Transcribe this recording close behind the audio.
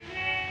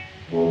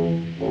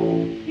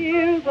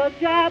Here's a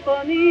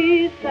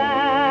Japanese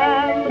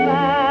sandman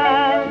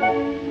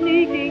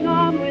sneaking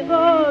on with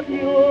a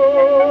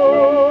mule.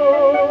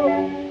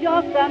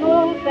 Just an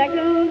old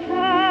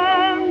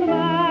second-hand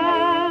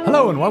man.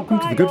 Hello and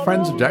welcome to the Good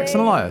Friends of Jackson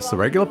Elias, a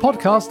regular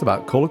podcast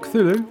about Call of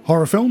Cthulhu,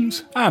 horror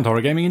films, and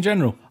horror gaming in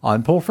general.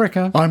 I'm Paul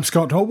Fricker. I'm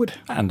Scott Horwood.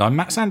 And I'm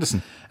Matt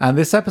Sanderson. And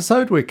this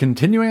episode we're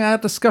continuing our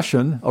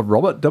discussion of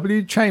Robert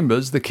W.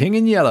 Chambers' The King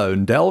in Yellow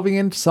and delving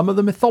into some of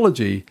the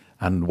mythology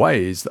and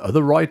ways that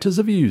other writers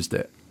have used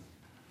it.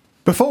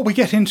 Before we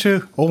get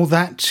into all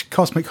that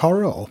cosmic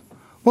horror,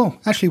 well,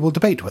 actually we'll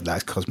debate whether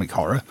that's cosmic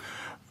horror,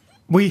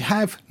 we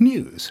have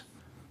news.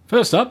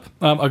 First up,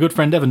 our good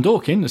friend Evan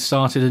Dorkin has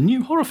started a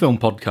new horror film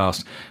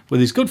podcast with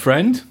his good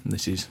friend.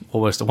 This is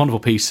almost a wonderful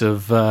piece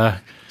of...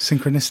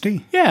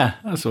 synchronicity? Yeah,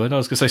 that's the word. I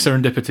was going to say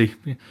serendipity.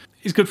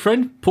 His good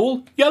friend,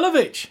 Paul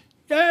Yelovich.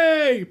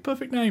 Yay!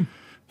 Perfect name.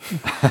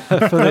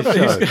 For this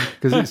show,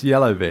 because it's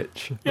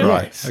Yelovich. Yeah.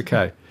 Right,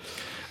 okay.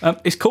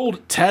 It's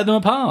called Tear Them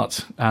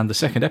Apart, and the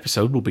second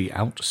episode will be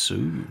out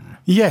soon.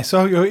 Yes,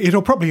 so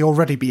it'll probably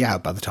already be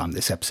out by the time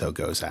this episode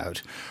goes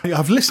out.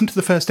 I've listened to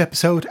the first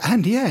episode,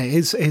 and yeah,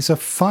 it's a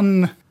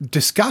fun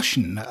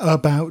discussion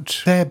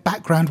about their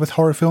background with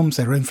horror films,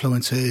 their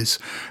influences,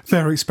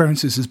 their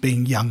experiences as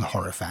being young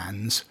horror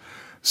fans.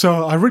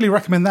 So I really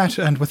recommend that,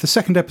 and with the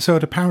second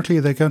episode, apparently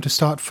they're going to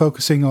start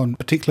focusing on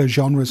particular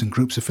genres and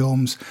groups of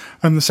films,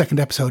 and the second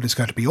episode is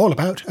going to be all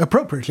about,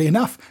 appropriately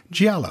enough,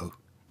 giallo.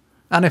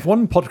 And if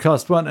one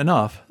podcast weren't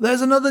enough,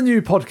 there's another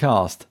new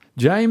podcast.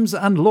 James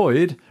and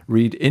Lloyd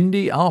read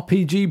indie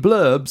RPG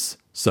blurbs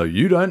so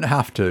you don't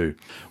have to,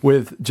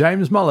 with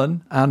James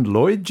Mullen and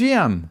Lloyd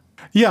Gian.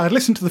 Yeah, I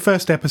listened to the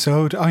first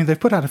episode. I mean, they've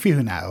put out a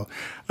few now.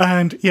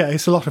 And yeah,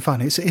 it's a lot of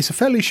fun. It's a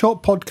fairly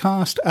short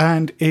podcast,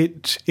 and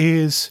it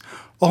is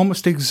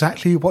almost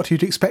exactly what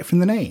you'd expect from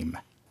the name.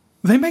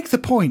 They make the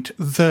point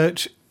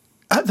that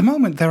at the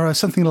moment there are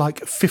something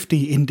like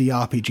 50 indie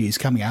RPGs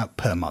coming out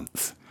per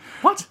month.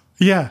 What?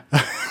 Yeah,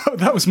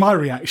 that was my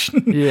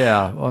reaction.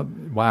 Yeah,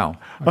 wow.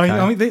 Okay.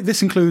 I mean,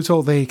 this includes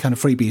all the kind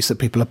of freebies that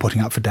people are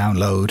putting up for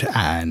download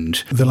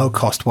and the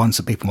low-cost ones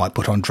that people might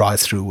put on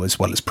drive-through, as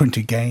well as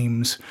printed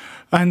games.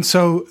 And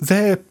so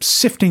they're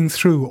sifting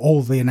through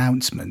all the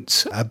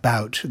announcements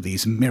about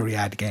these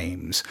myriad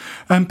games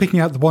and picking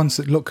out the ones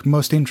that look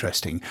most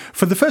interesting.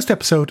 For the first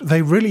episode,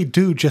 they really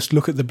do just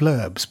look at the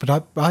blurbs,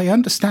 but I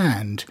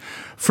understand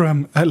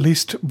from at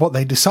least what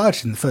they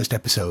decided in the first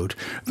episode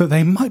that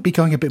they might be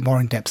going a bit more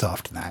in depth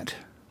after that.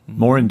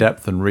 More in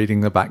depth than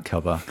reading the back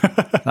cover.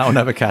 That'll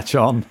never catch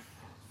on.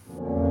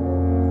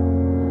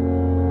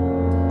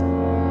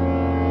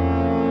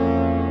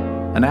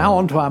 And now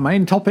on to our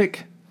main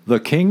topic, The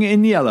King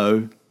in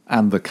Yellow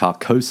and the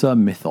Carcosa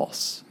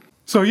mythos.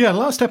 So yeah,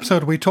 last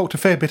episode we talked a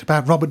fair bit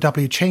about Robert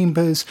W.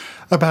 Chambers,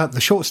 about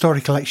the short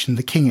story collection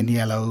The King in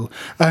Yellow,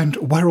 and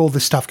where all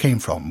this stuff came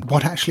from,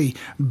 what actually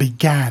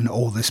began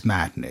all this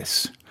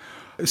madness.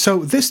 So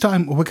this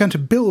time we're going to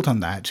build on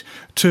that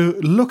to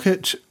look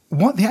at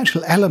what the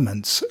actual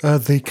elements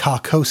of the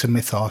Carcosa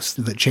mythos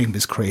that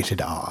Chambers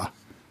created are.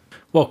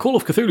 While Call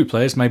of Cthulhu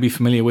players may be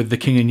familiar with the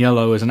King in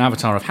Yellow as an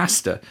avatar of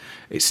Hastur,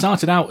 it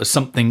started out as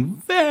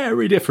something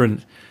very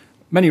different.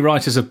 Many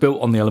writers have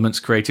built on the elements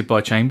created by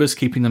Chambers,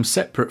 keeping them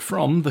separate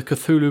from the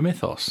Cthulhu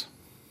mythos.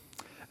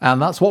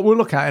 And that's what we'll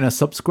look at in a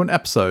subsequent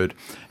episode,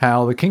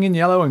 how the King in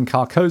Yellow and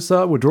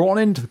Carcosa were drawn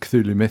into the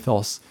Cthulhu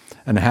mythos,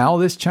 and how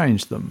this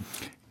changed them.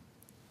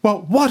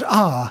 Well, what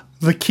are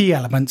the key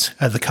elements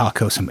of the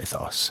Carcosa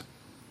mythos?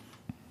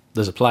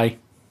 There's a play.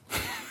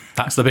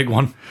 That's the big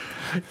one.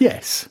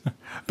 Yes,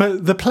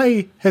 but the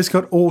play has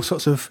got all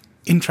sorts of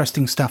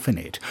interesting stuff in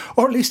it,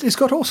 or at least it's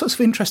got all sorts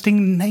of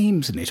interesting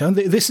names in it. And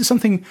this is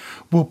something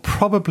we'll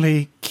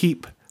probably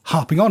keep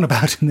harping on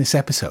about in this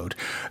episode.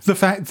 The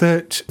fact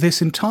that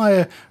this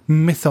entire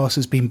mythos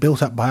has been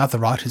built up by other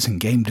writers and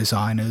game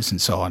designers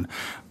and so on,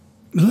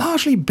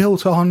 largely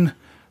built on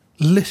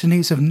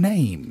litanies of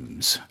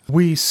names.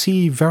 We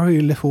see very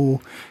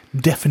little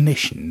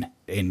definition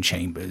in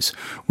Chambers.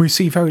 We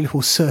see very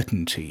little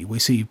certainty. We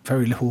see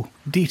very little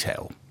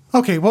detail.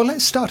 Okay, well,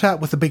 let's start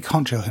out with the big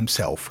honcho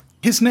himself.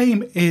 His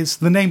name is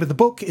the name of the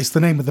book, is the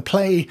name of the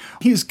play.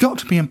 He's got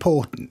to be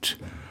important.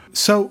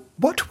 So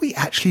what do we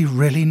actually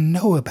really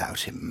know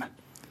about him?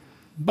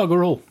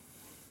 Bugger all.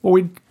 Well,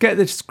 we get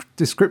this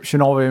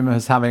description of him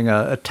as having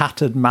a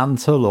tattered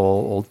mantle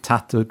or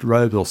tattered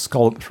robes or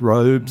scalloped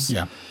robes.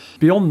 Yeah.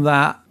 Beyond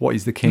that, what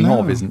he's the king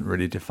of isn't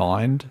really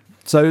defined.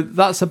 So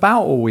that's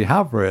about all we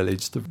have, really,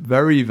 just a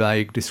very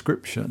vague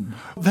description.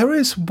 There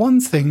is one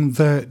thing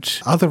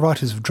that other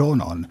writers have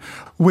drawn on,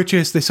 which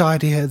is this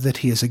idea that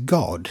he is a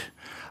god.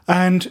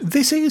 And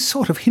this is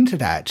sort of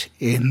hinted at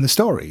in the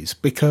stories,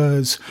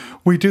 because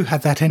we do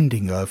have that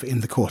ending of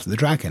In the Court of the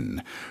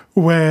Dragon,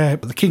 where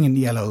the King in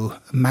Yellow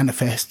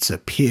manifests,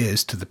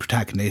 appears to the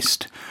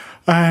protagonist,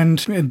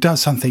 and does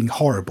something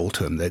horrible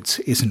to him that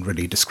isn't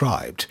really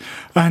described.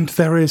 And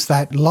there is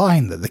that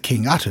line that the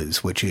king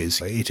utters, which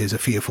is, "It is a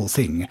fearful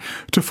thing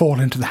to fall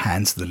into the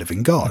hands of the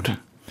living God."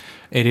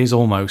 It is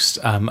almost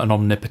an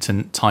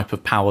omnipotent type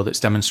of power that's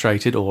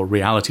demonstrated, or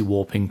reality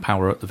warping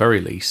power at the very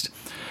least,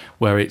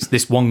 where it's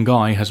this one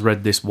guy has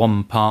read this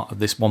one part of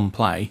this one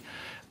play,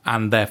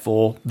 and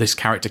therefore this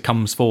character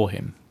comes for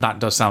him. That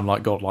does sound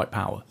like godlike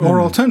power. Or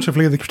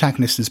alternatively, the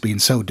protagonist has been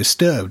so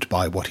disturbed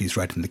by what he's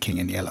read in The King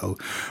in Yellow,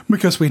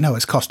 because we know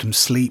it's cost him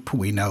sleep,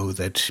 we know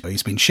that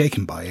he's been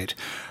shaken by it,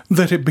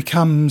 that it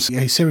becomes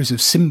a series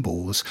of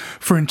symbols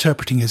for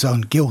interpreting his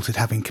own guilt at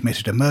having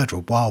committed a murder a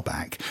while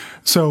back.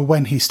 So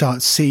when he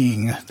starts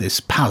seeing this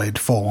pallid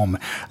form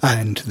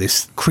and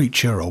this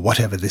creature or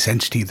whatever, this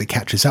entity that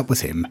catches up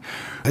with him,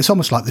 it's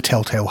almost like the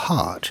telltale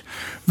heart,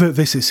 that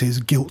this is his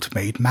guilt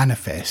made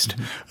manifest.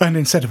 And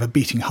instead of a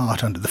beating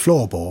heart under the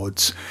floorboards,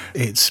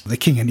 it's The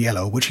King in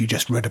Yellow, which he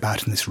just read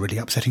about in this really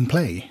upsetting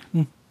play.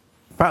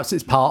 Perhaps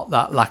it's part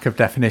that lack of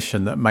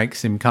definition that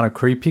makes him kind of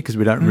creepy, because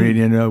we don't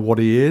really know what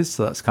he is,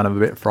 so that's kind of a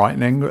bit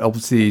frightening.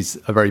 Obviously, he's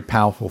a very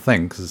powerful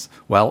thing, because,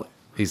 well,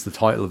 he's the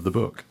title of the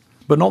book,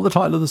 but not the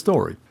title of the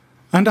story.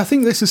 And I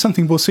think this is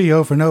something we'll see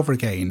over and over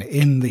again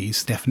in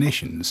these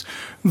definitions,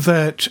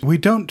 that we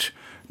don't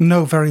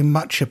know very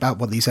much about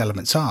what these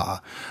elements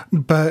are,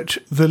 but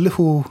the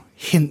little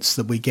hints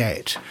that we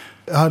get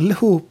are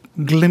little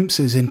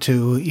glimpses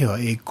into,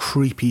 a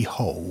creepy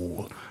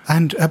hole,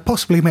 and are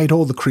possibly made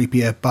all the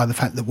creepier by the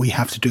fact that we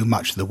have to do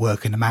much of the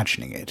work in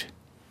imagining it.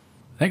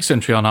 Next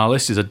entry on our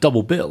list is a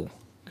double bill,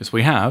 because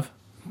we have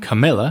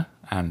Camilla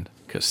and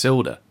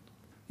Casilda.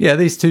 Yeah,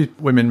 these two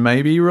women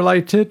may be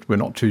related. We're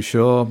not too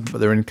sure, but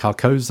they're in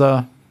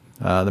Carcosa.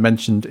 They're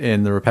mentioned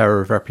in The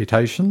Repairer of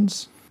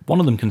Reputations. One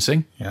of them can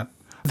sing. Yeah.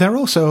 They're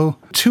also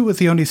two of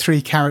the only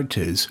three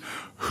characters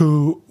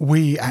who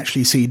we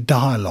actually see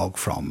dialogue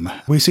from.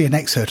 We see an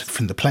excerpt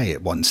from the play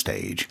at one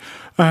stage,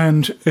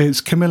 and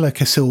it's Camilla,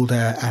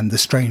 Casilda, and the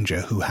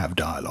stranger who have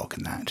dialogue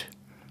in that.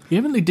 You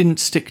evidently didn't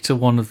stick to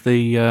one of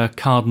the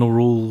cardinal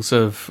rules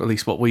of at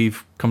least what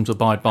we've come to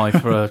abide by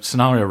for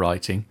scenario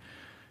writing.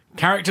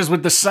 Characters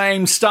with the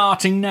same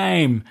starting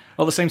name,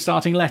 or the same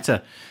starting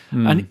letter.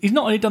 And he's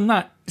not only done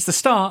that, it's the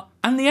start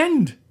and the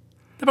end.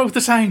 They're both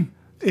the same.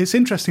 It's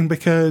interesting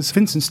because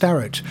Vincent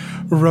Starrett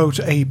wrote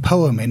a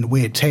poem in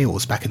Weird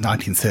Tales back in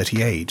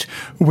 1938,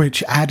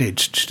 which added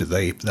to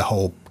the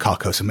whole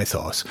Carcosa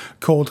mythos,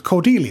 called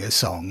Cordelia's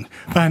Song,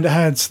 and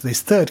adds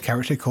this third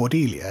character,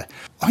 Cordelia.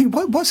 I mean,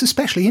 what's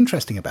especially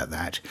interesting about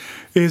that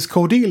is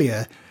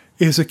Cordelia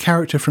is a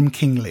character from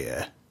King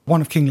Lear, one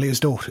of King Lear's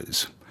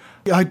daughters.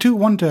 I do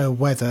wonder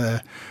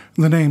whether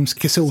the names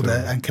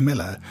Casilda and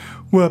Camilla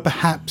were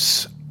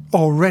perhaps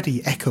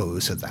already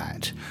echoes of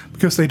that,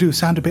 because they do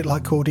sound a bit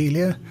like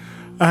Cordelia,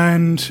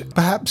 and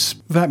perhaps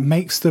that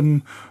makes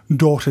them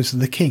daughters of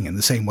the king in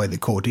the same way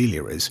that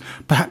Cordelia is.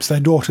 Perhaps they're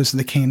daughters of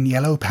the King in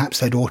Yellow, perhaps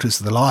they're daughters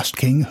of the last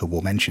king, who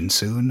we'll mention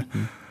soon.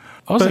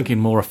 I was thinking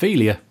more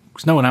Ophelia,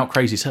 because no one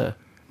out-crazies her.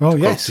 Oh,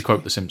 yes. To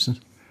quote The Simpsons.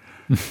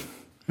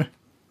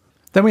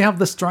 Then we have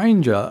the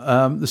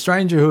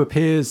stranger who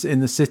appears in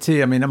the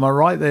city. I mean, am I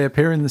right? They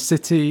appear in the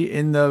city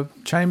in the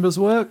Chambers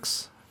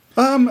works?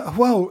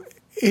 Well,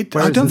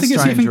 I don't think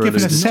it's even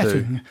given a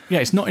setting. Yeah,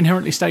 it's not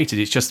inherently stated.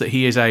 It's just that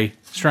he is a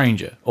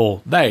stranger,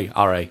 or they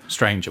are a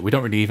stranger. We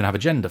don't really even have a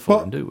gender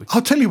for them, do we?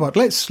 I'll tell you what,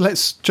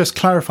 let's just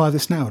clarify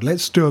this now.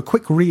 Let's do a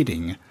quick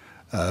reading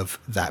of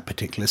that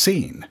particular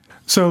scene.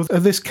 So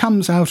this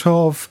comes out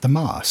of The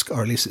Mask,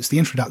 or at least it's the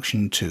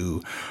introduction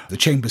to the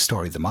Chambers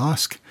story, The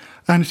Mask,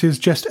 and it is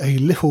just a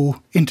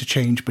little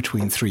interchange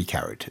between three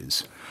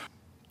characters.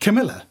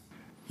 Camilla,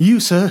 you,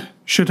 sir,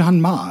 should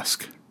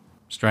unmask.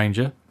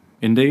 Stranger,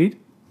 indeed.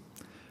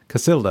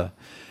 Casilda,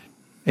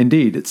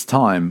 indeed, it's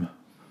time.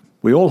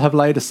 We all have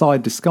laid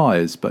aside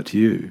disguise, but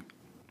you.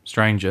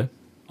 Stranger,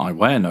 I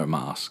wear no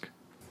mask.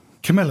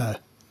 Camilla,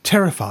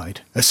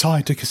 terrified,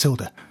 aside to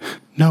Casilda.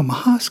 No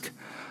mask?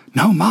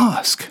 No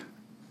mask.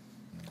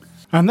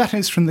 And that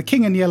is from The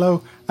King in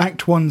Yellow,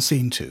 Act 1,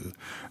 Scene 2.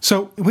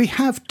 So we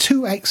have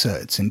two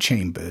excerpts in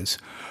Chambers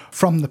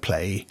from the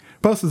play,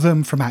 both of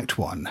them from Act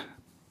 1.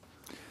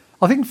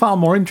 I think far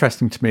more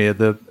interesting to me are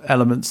the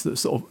elements that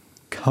sort of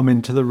come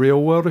into the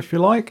real world, if you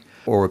like,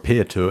 or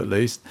appear to at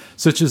least,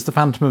 such as the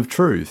Phantom of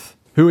Truth,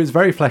 who is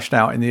very fleshed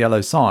out in the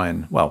Yellow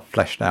Sign. Well,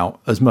 fleshed out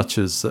as much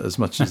as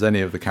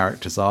any of the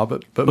characters are,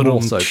 but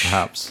more so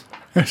perhaps.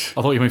 I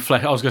thought you meant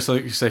flesh. I was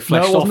going to say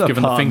fleshed off,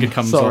 given the finger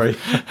comes off.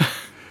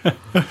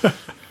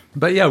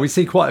 But yeah, we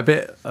see quite a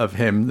bit of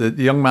him.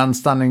 The young man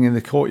standing in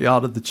the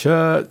courtyard of the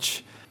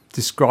church,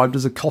 described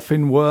as a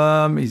coffin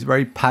worm. He's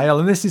very pale.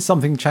 And this is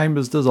something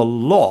Chambers does a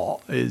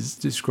lot, is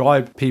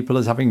describe people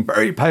as having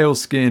very pale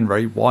skin,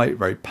 very white,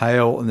 very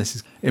pale. And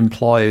this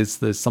implies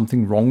there's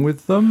something wrong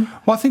with them.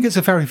 Well, I think it's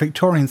a very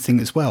Victorian thing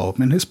as well. I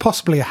mean, it's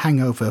possibly a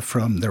hangover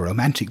from the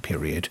Romantic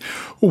period,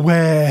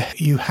 where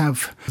you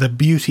have the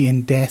beauty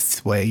in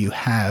death, where you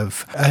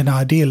have an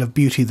ideal of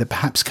beauty that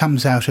perhaps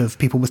comes out of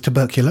people with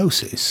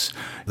tuberculosis.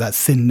 That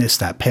thinness,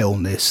 that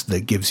paleness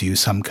that gives you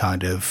some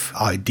kind of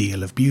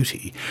ideal of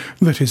beauty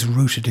that is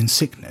rooted in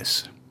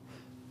sickness.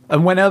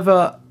 And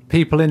whenever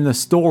people in the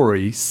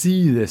story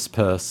see this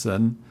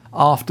person,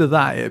 after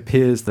that, it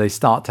appears they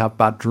start to have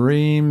bad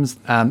dreams.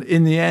 And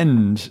in the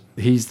end,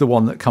 he's the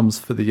one that comes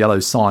for the yellow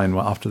sign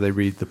after they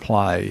read the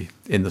play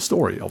in the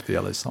story of the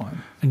yellow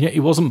sign. And yet he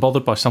wasn't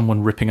bothered by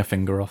someone ripping a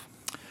finger off.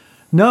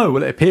 No,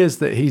 well, it appears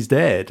that he's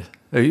dead,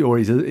 or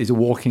he's a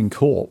walking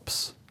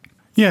corpse.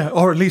 Yeah,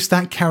 or at least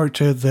that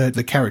character,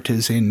 the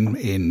characters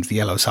in the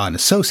Yellow Sign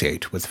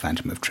associate with the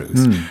Phantom of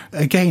Truth.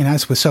 Again,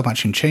 as with so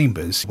much in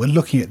Chambers, we're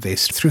looking at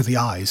this through the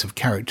eyes of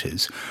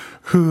characters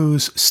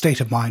whose state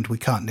of mind we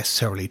can't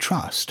necessarily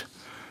trust.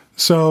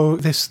 So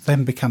this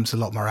then becomes a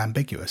lot more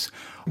ambiguous.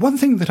 One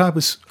thing that I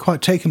was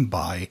quite taken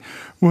by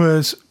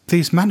was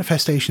these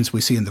manifestations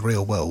we see in the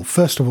real world.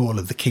 First of all,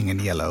 of the King in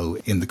Yellow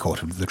in the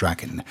Court of the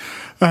Dragon,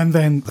 and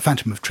then the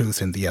Phantom of Truth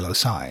in the Yellow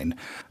Sign.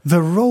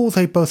 The role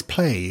they both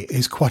play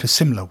is quite a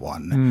similar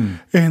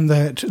one, in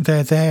that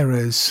they're there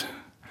as...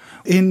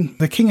 In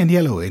the King in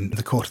Yellow in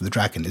the Court of the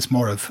Dragon is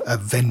more of a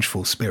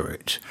vengeful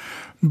spirit,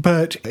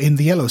 but in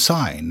the Yellow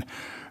Sign,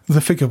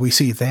 the figure we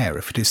see there,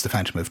 if it is the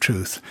Phantom of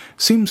Truth,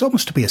 seems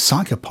almost to be a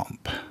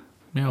psychopomp.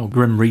 Yeah,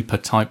 Grim Reaper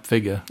type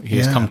figure he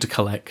has Yeah. come to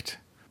collect.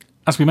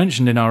 As we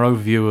mentioned in our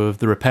overview of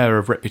The Repair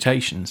of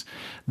Reputations,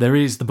 there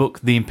is the book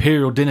The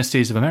Imperial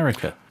Dynasties of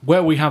America,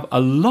 where we have a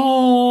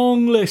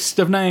long list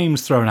of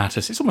names thrown at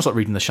us. It's almost like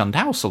reading the Shunned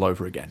House all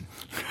over again.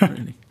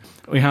 Really.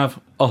 We have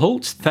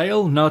Ahult,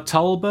 Thale,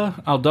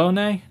 Notalba,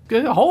 Aldone,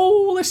 a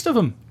whole list of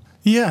them.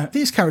 Yeah,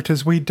 these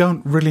characters we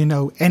don't really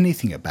know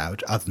anything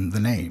about other than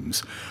the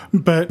names.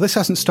 But this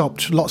hasn't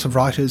stopped lots of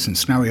writers and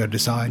scenario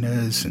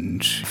designers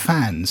and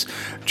fans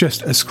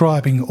just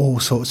ascribing all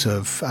sorts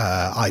of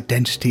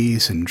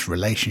identities and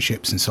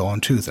relationships and so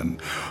on to them.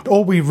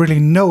 All we really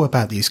know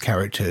about these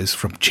characters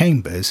from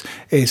Chambers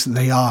is that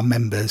they are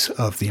members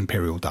of the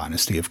Imperial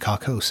Dynasty of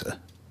Carcosa.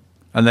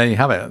 And there you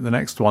have it. The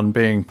next one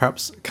being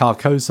perhaps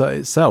Carcosa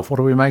itself. What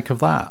do we make of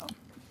that?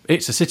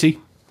 It's a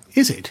city.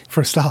 Is it, for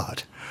a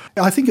start?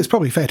 I think it's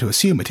probably fair to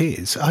assume it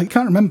is. I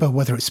can't remember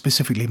whether it's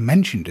specifically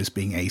mentioned as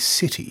being a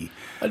city.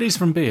 It is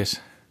from Beers.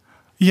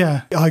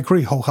 Yeah, I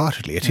agree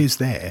wholeheartedly. It is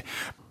there.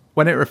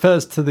 When it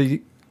refers to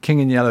the King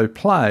in Yellow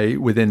play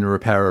within the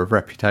Repair of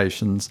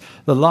Reputations,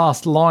 the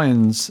last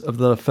lines of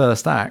the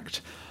first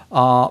act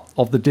are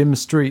of the dim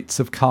streets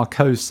of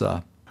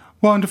Carcosa.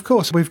 Well, and of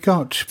course, we've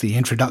got the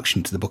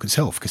introduction to the book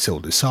itself,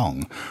 Casilda's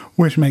Song,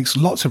 which makes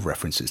lots of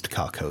references to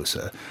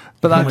Carcosa.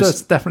 But that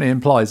just definitely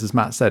implies, as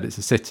Matt said, it's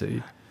a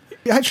city.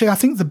 Actually, I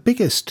think the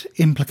biggest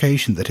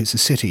implication that it's a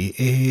city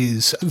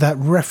is that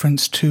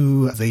reference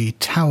to the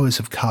towers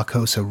of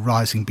Carcosa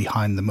rising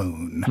behind the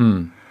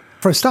moon.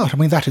 For a start, I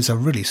mean, that is a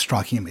really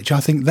striking image.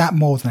 I think that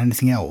more than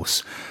anything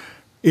else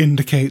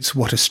indicates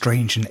what a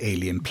strange and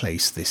alien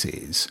place this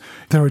is.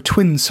 There are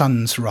twin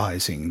suns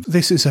rising.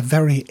 This is a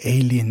very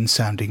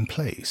alien-sounding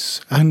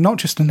place. And not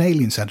just an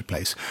alien-sounding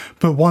place,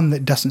 but one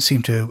that doesn't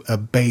seem to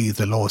obey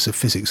the laws of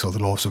physics or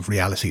the laws of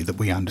reality that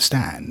we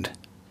understand.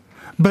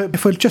 But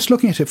if we're just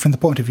looking at it from the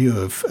point of view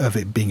of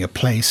it being a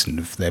place and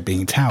of there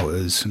being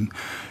towers,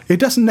 it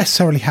doesn't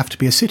necessarily have to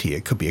be a city.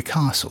 It could be a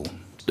castle.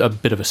 A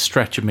bit of a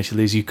stretch,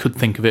 admittedly, as you could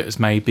think of it as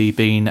maybe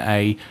being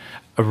a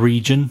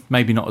region,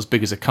 maybe not as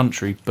big as a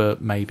country,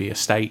 but maybe a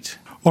state.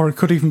 Or it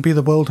could even be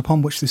the world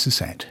upon which this is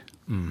set.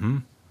 Mm-hmm.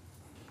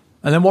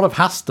 And then what of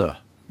Hasta?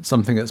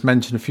 Something that's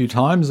mentioned a few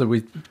times.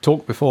 We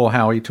talked before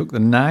how he took the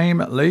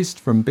name, at least,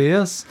 from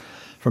Beers,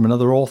 from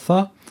another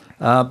author.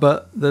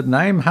 But the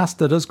name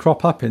Hasta does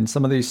crop up in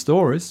some of these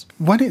stories.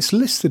 When it's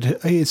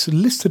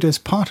listed as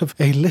part of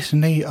a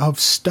litany of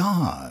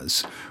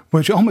stars,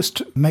 which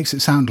almost makes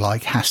it sound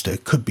like Hasta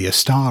could be a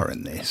star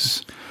in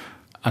this.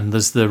 And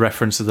there's the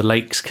reference of the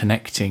lakes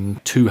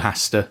connecting to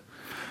Hasta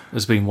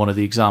as being one of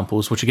the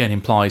examples, which again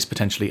implies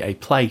potentially a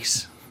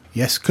place.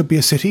 Yes, could be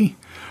a city.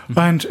 Mm-hmm.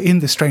 And in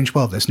the strange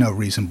world, there's no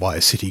reason why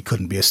a city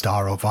couldn't be a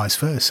star or vice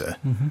versa.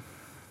 Mm-hmm.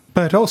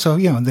 But also,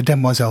 the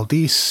Demoiselle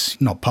d'Ys,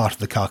 not part of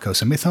the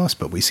Carcosa mythos,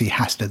 but we see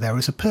Hasta there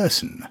as a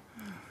person.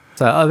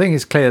 So I think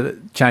it's clear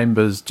that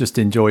Chambers just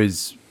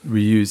enjoys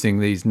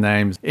reusing these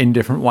names in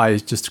different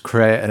ways just to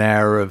create an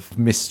air of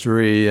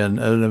mystery and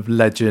of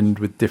legend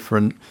with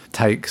different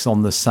takes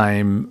on the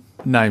same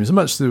names.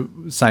 Much the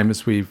same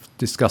as we've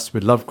discussed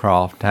with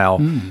Lovecraft, how,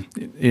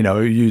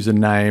 he'll use a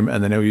name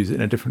and then he'll use it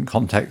in a different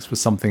context for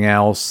something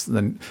else,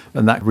 and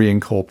that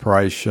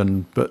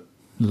reincorporation, but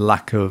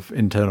lack of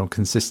internal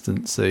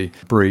consistency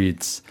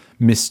breeds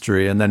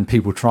mystery, and then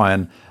people try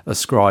and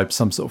ascribe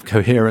some sort of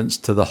coherence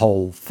to the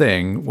whole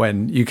thing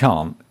when you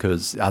can't,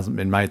 because it hasn't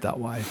been made that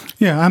way.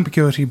 Yeah,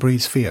 ambiguity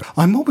breeds fear.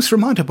 I'm always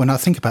reminded when I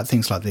think about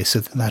things like this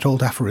of that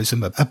old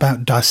aphorism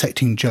about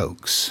dissecting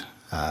jokes,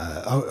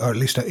 or at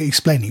least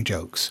explaining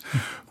jokes,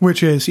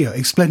 which is,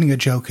 explaining a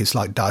joke is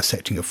like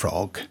dissecting a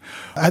frog.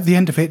 At the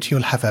end of it,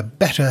 you'll have a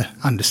better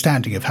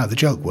understanding of how the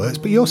joke works,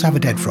 but you also have a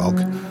dead frog.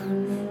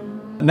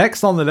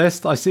 Next on the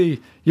list, I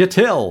see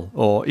Yatil,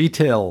 or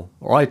Etil,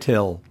 or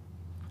Itil.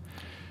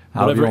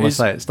 However you want to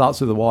say it. It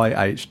starts with a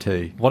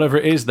Y-H-T. Whatever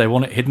it is, they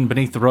want it hidden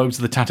beneath the robes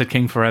of the Tattered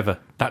King forever.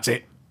 That's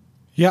it.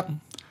 Yep.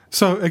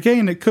 So,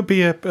 again, it could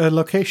be a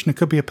location, it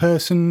could be a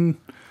person.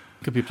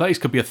 Could be a place,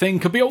 could be a thing,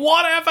 could be a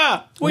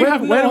whatever. We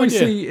have no where do we idea.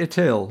 see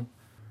Itil?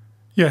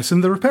 Yes,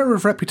 in the Repairer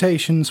of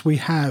Reputations, we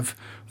have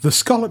the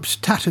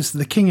scalloped tatters of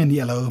the King in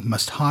Yellow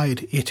must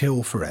hide it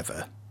ill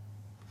forever.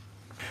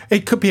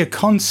 It could be a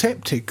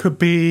concept, it could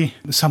be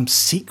some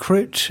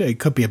secret, it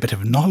could be a bit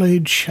of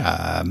knowledge.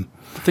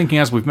 Thinking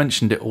as we've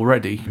mentioned it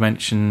already, you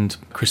mentioned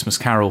Christmas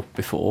Carol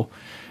before.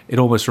 It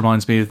almost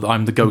reminds me of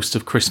I'm the Ghost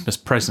of Christmas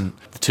Present,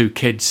 the two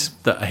kids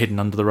that are hidden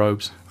under the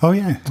robes. Oh,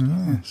 yeah,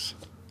 yes.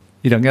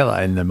 You don't get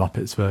that in the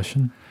Muppets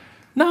version.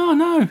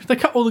 No, they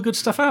cut all the good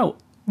stuff out.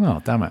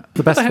 Oh, damn it.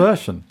 The best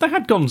version. They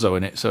had Gonzo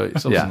in it, so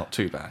it's obviously Yeah. not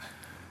too bad.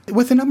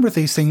 With a number of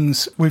these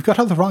things, we've got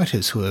other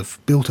writers who have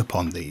built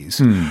upon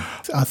these.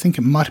 I think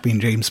it might have been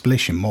James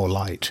Blish in More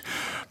Light.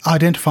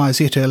 Identifies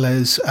Itil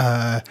as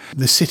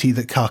the city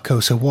that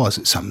Carcosa was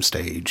at some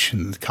stage,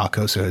 and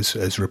Carcosa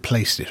has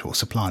replaced it or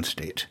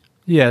supplanted it.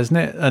 Yeah, isn't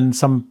it? And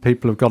some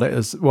people have got it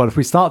as well. If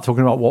we start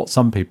talking about what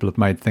some people have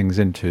made things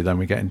into, then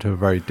we get into a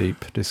very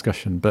deep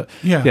discussion. But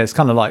Yeah. it's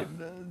kind of like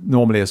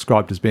normally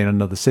ascribed as being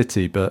another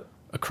city, but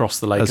Across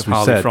the Lake as of we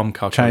Harley said, from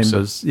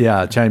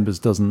Carcosa. Chambers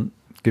doesn't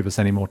give us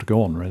any more to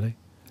go on, really.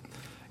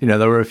 You know,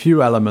 there were a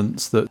few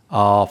elements that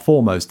are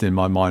foremost in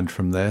my mind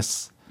from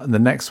this. And the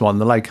next one,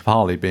 the Lake of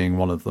Harley being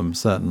one of them,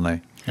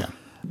 certainly. Yeah.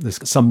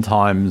 There's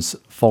sometimes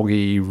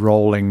foggy,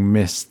 rolling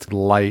mist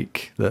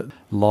lake that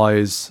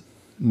lies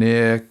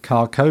near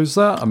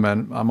Carcosa. I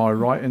mean, am I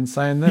right in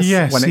saying this?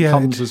 Yes, When it yeah,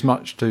 comes as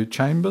much to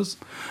Chambers?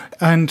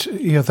 And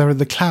there are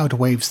the cloud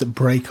waves that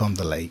break on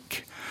the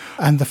lake,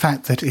 and the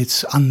fact that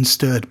it's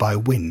unstirred by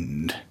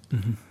wind.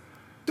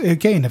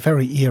 Again, a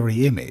very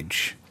eerie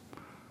image.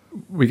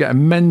 We get a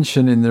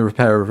mention in the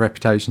Repair of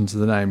Reputations of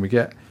the name. We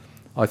get,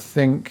 I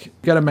think,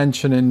 get a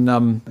mention in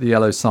the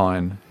yellow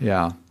sign.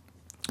 Yeah.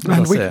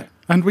 That's it.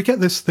 And we get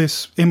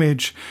this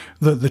image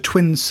that the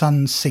twin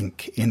suns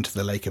sink into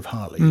the Lake of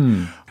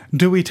Harley.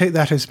 Do we take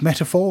that as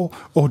metaphor,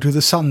 or do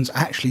the suns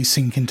actually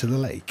sink into the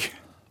lake?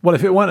 Well,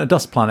 if it weren't a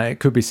dust planet, it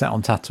could be set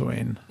on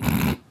Tatooine.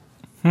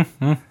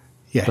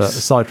 Yes. But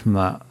aside from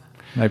that,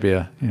 maybe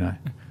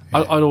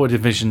I'd always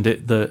envisioned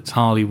it that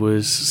Harley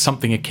was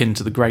something akin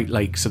to the Great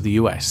Lakes of the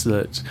US.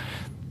 That,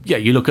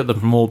 you look at them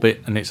from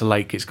orbit and it's a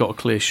lake, it's got a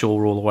clear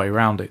shore all the way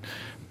around it.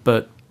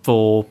 But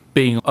for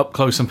being up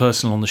close and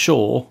personal on the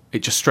shore,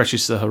 it just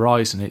stretches to the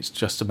horizon. It's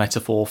just a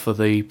metaphor for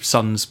the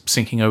suns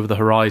sinking over the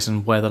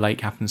horizon where the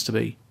lake happens to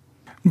be.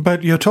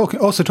 But you're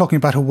also talking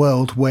about a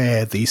world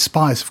where the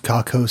spies of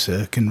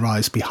Carcosa can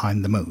rise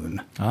behind the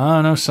moon.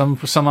 No,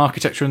 some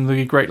architecture in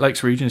the Great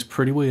Lakes region is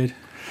pretty weird.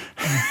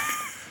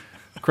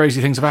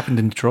 Crazy things have happened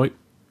in Detroit.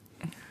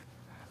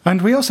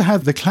 And we also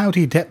have the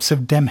cloudy depths of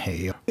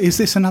Demhe. Is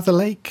this another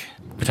lake?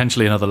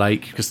 Potentially another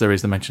lake, because there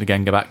is the mention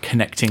again about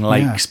connecting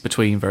lakes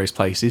between various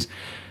places.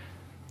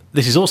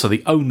 This is also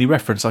the only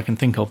reference I can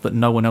think of that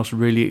no one else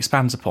really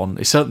expands upon.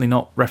 It's certainly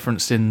not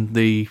referenced in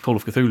the Call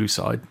of Cthulhu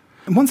side.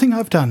 And one thing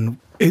I've done,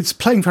 it's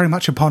playing very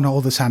much upon all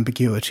this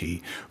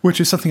ambiguity,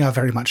 which is something I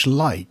very much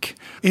like,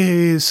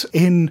 is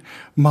in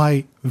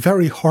my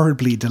very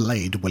horribly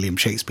delayed William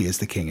Shakespeare's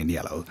The King in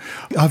Yellow,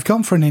 I've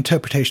gone for an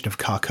interpretation of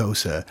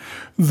Carcosa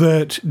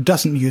that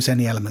doesn't use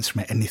any elements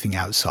from anything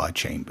outside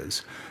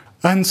Chambers.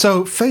 And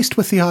so, faced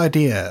with the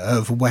idea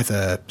of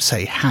whether,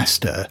 say,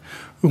 Hasta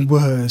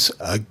was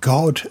a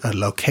god, a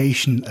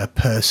location, a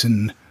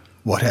person,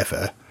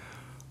 whatever,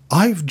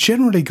 I've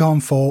generally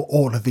gone for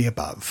all of the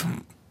above.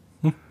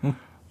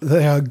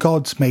 They are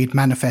gods made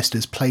manifest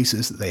as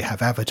places, that they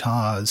have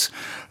avatars,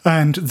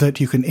 and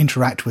that you can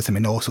interact with them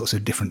in all sorts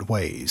of different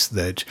ways,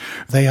 that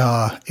they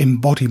are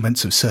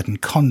embodiments of certain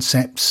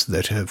concepts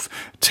that have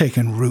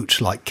taken root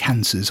like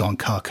cancers on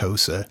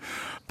Carcosa.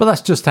 But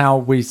that's just how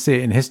we see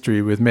it in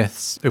history with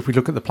myths. If we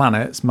look at the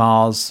planets,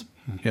 Mars,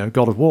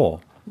 god of war,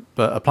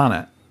 but a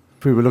planet.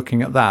 If we were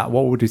looking at that,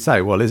 what would we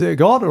say? Well, is it a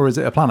god or is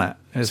it a planet?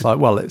 It's like,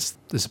 well, it's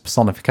a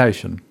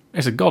personification.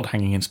 It's a god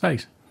hanging in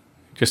space.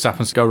 Just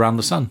happens to go around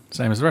the sun,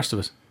 same as the rest of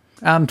us.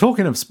 And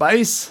talking of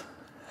space,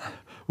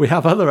 we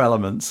have other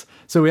elements.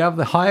 So we have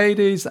the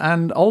Hyades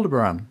and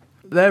Aldebaran.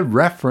 They're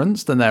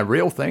referenced and they're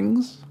real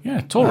things.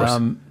 Yeah,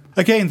 Taurus.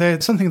 Again,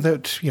 there's something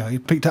that you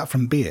picked up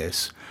from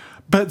Bierce.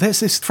 But there's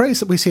this phrase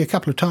that we see a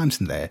couple of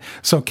times in there.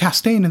 So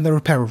Castaigne in The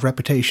Repair of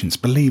Reputations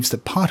believes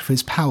that part of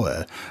his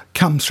power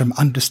comes from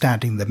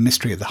understanding the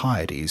mystery of the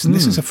Hyades. And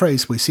this is a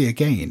phrase we see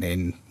again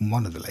in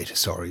one of the later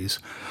stories,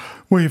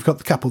 where you've got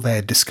the couple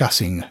there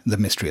discussing the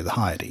mystery of the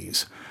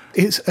Hyades.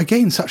 It's,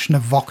 again, such an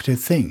evocative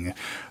thing.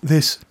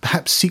 This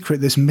perhaps secret,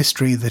 this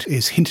mystery that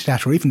is hinted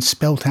at or even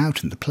spelt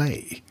out in the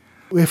play.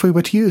 If we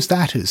were to use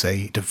that as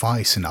a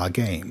device in our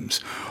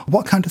games,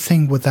 what kind of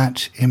thing would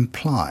that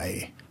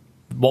imply?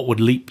 What would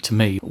leap to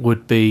me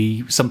would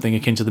be something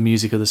akin to the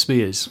music of the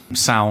spheres,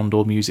 sound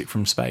or music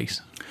from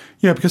space.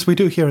 Yeah, because we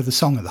do hear the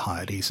song of the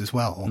Hyades as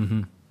well.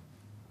 Mm-hmm.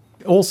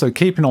 Also,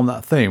 keeping on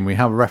that theme, we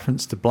have a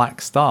reference to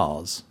black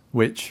stars,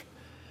 which,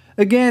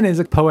 again, is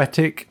a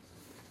poetic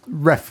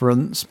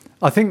reference.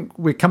 I think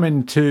we're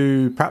coming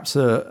to perhaps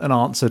an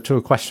answer to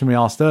a question we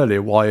asked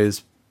earlier. Why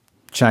is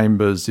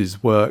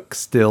Chambers' work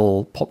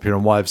still popular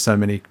and why have so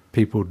many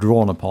people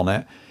drawn upon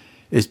it?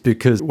 is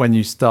because when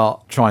you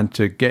start trying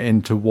to get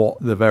into what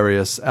the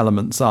various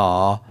elements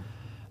are,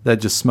 they're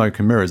just smoke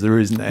and mirrors. There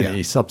isn't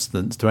any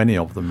substance to any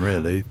of them,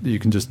 really. You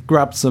can just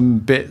grab some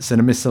bits in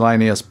a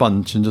miscellaneous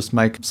bunch and just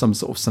make some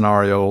sort of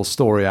scenario or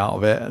story out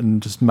of it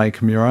and just make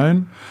them your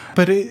own.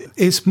 But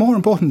it's more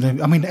important than,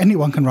 I mean,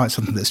 anyone can write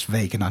something that's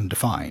vague and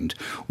undefined.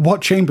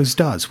 What Chambers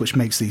does, which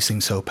makes these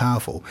things so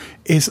powerful,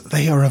 is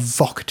they are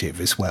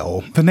evocative as well.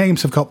 The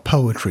names have got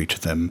poetry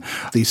to them.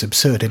 These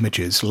absurd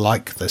images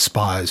like the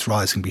spires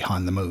rising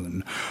behind the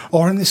moon,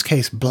 or in this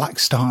case, black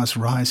stars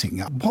rising.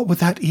 What would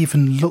that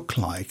even look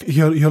like?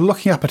 You're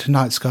looking up at a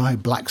night sky,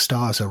 black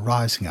stars are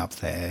rising up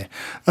there,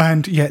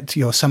 and yet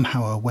you're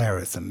somehow aware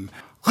of them.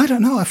 I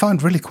don't know, I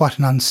found really quite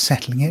an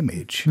unsettling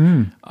image.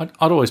 I'd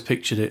always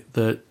pictured it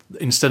that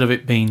instead of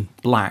it being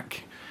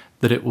black,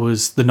 that it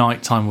was the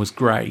nighttime was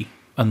grey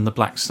and the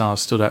black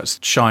stars stood out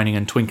shining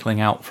and twinkling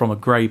out from a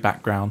grey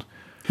background.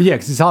 Yeah,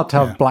 because it's hard to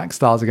have black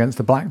stars against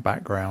a black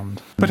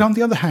background. But on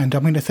the other hand, I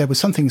mean, if there was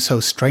something so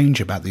strange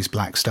about these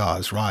black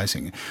stars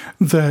rising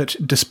that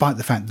despite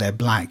the fact they're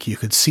black, you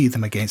could see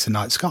them against the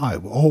night sky,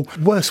 or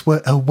worse,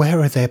 were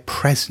aware of their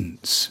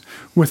presence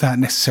without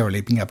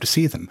necessarily being able to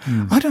see them.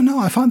 I don't know,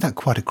 I find that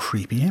quite a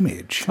creepy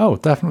image. Oh,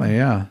 definitely,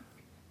 yeah.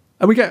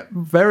 And we get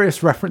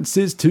various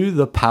references to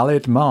the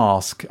pallid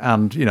mask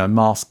and, you know,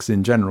 masks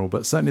in general,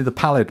 but certainly the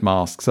pallid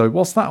mask. So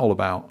what's that all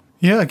about?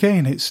 Yeah,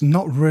 again, it's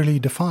not really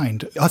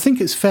defined. I think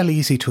it's fairly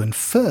easy to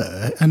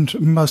infer, and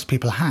most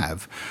people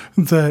have,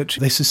 that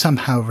this is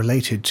somehow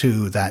related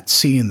to that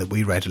scene that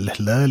we read a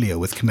little earlier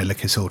with Camilla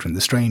Casilda and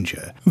the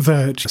Stranger,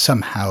 that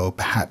somehow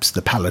perhaps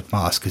the pallid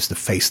mask is the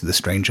face of the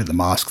stranger, the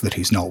mask that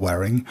he's not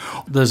wearing.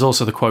 There's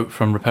also the quote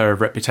from Repair of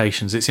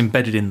Reputations. It's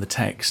embedded in the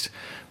text,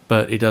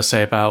 but it does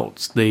say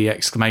about the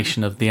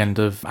exclamation of the end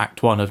of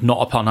Act 1 of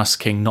 "Not upon us,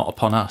 King, not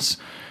upon us,"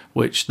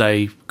 which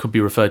they could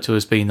be referred to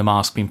as being the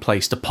mask being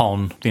placed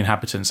upon the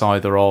inhabitants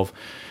either of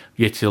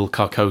Yitil,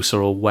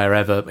 Carcosa, or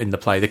wherever in the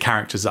play, the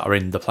characters that are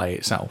in the play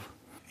itself.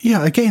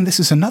 Yeah, again, this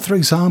is another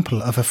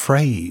example of a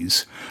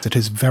phrase that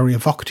is very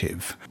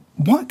evocative.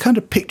 What kind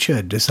of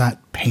picture does that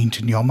paint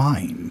in your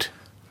mind?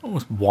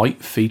 Almost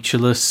white,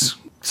 featureless,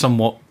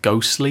 somewhat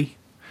ghostly,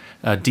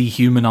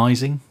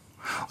 dehumanising.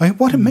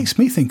 What it makes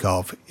me think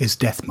of is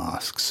death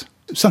masks.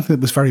 Something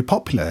that was very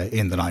popular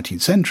in the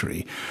 19th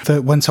century,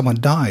 that when someone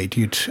died,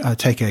 you'd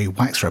take a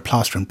wax or a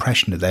plaster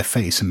impression of their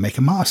face and make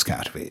a mask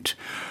out of it.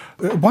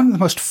 One of the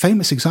most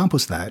famous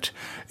examples of that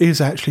is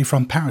actually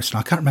from Paris, and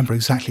I can't remember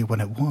exactly when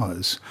it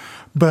was,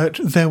 but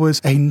there was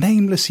a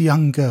nameless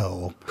young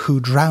girl who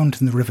drowned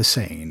in the River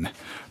Seine,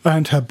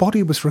 and her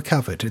body was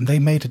recovered, and they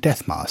made a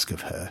death mask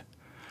of her.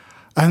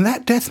 And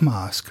that death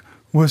mask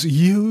was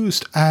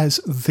used as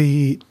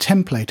the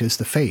template, as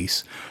the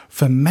face,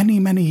 for many,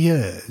 many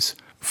years,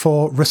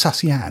 for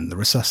Resuscian, the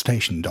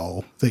resuscitation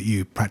doll that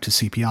you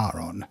practice CPR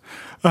on.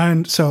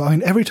 And so, I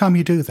mean, every time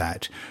you do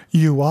that,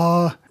 you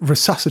are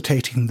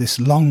resuscitating this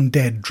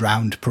long-dead,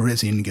 drowned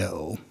Parisian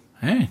girl.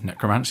 Hey,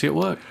 necromancy at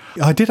work.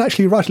 I did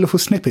actually write little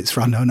snippets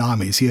for Unknown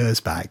Armies years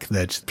back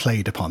that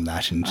played upon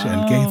that and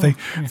gave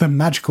the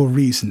magical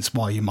reasons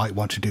why you might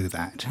want to do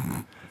that.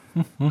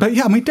 But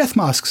yeah, I mean, death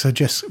masks are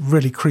just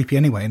really creepy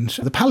anyway, and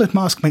the pallid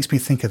mask makes me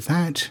think of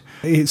that.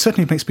 It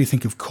certainly makes me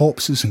think of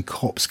corpses and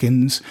corpse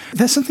skins.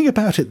 There's something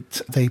about it,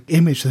 the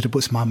image that it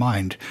puts in my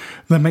mind,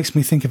 that makes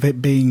me think of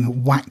it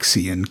being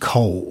waxy and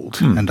cold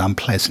and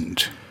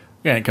unpleasant.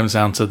 Yeah, it comes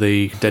down to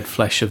the dead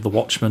flesh of the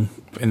Watchman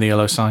in the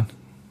Yellow Sign.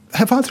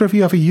 Have either of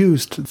you ever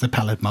used the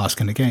pallid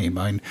mask in a game?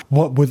 I mean,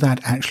 what would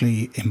that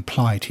actually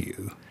imply to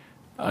you?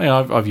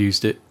 I've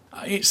used it.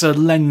 It's a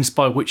lens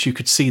by which you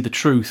could see the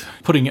truth.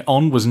 Putting it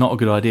on was not a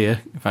good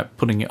idea. In fact,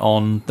 putting it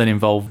on then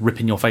involved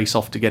ripping your face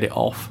off to get it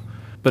off.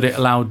 But it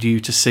allowed you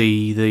to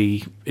see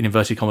the, in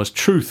inverted commas,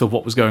 truth of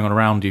what was going on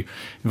around you,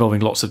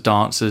 involving lots of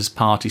dancers,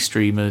 party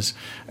streamers,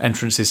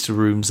 entrances to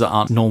rooms that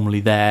aren't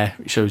normally there.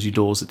 It shows you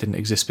doors that didn't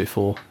exist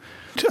before.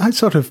 I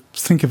sort of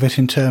think of it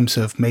in terms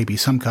of maybe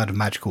some kind of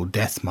magical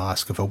death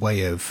mask, of a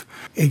way of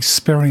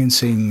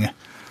experiencing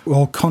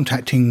or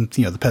contacting,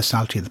 you know, the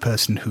personality of the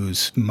person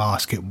whose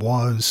mask it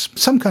was.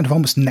 Some kind of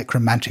almost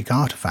necromantic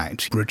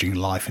artifact bridging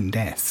life and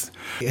death.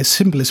 A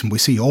symbolism we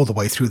see all the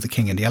way through the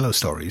King and Yellow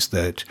stories,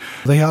 that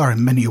they are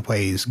in many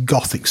ways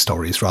gothic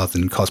stories rather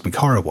than cosmic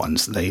horror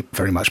ones. They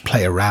very much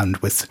play around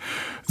with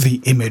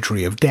the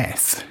imagery of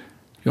death.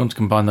 You want to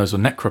combine those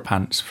with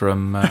necropants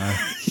from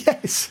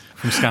Yes.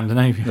 from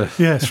Scandinavia.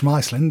 Yes, from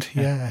Iceland.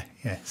 Yeah,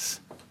 yes.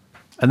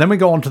 And then we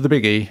go on to the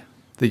biggie,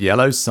 the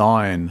yellow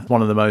sign,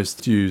 one of the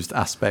most used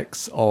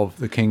aspects of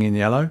the King in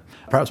Yellow,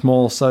 perhaps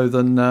more so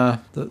than the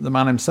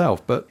man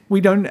himself. But we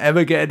don't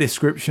ever get a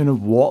description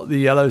of what the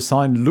yellow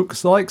sign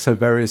looks like, so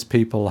various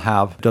people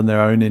have done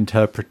their own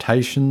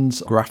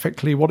interpretations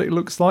graphically what it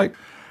looks like.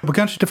 We're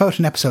going to devote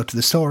an episode to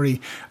the story,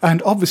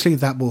 and obviously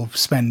that will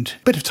spend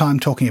a bit of time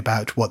talking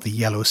about what the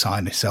yellow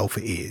sign itself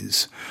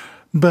is.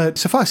 But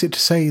suffice it to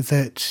say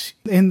that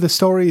in the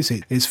stories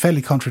it is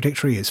fairly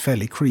contradictory, it's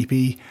fairly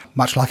creepy,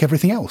 much like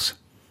everything else.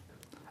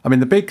 I mean,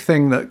 the big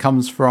thing that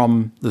comes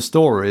from the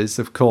stories,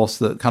 of course,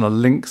 that kind of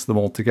links them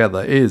all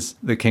together is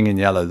The King in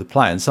Yellow, the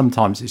play. And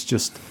sometimes it's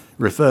just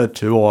referred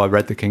to, or I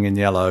read The King in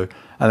Yellow,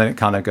 and then it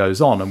kind of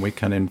goes on, and we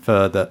can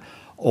infer that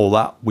all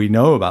that we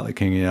know about The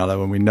King in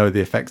Yellow, and we know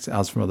the effects it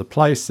has from other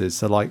places.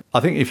 So, like,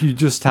 I think if you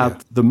just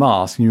had The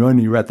Mask and you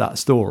only read that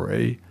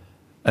story,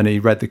 and he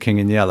read The King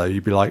in Yellow,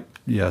 you'd be like,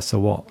 yeah, so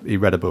what? He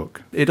read a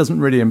book. It doesn't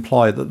really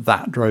imply that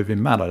that drove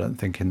him mad, I don't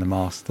think, in The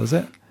Mask, does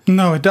it?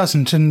 No, it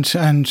doesn't, and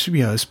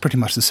it's pretty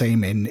much the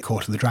same in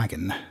Court of the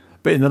Dragon.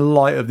 But in the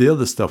light of the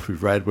other stuff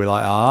we've read, we're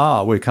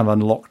like, we kind of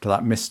unlocked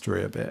that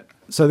mystery a bit.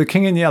 So The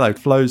King in Yellow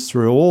flows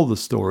through all the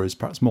stories,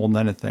 perhaps more than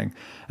anything.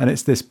 And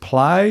it's this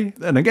play.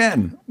 And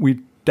again,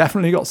 we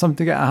definitely got something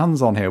to get our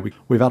hands on here.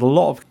 We've had a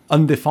lot of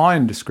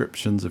undefined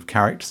descriptions of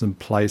characters and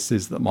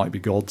places that might be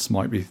gods,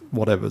 might be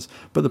whatevers.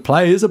 But the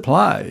play is a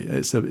play.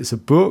 It's a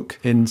book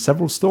in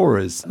several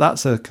stories.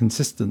 That's a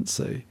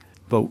consistency.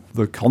 But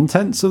the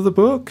contents of the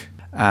book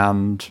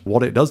and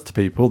what it does to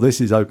people,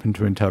 this is open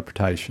to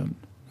interpretation.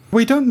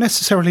 We don't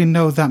necessarily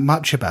know that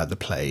much about the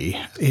play.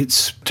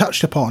 It's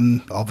touched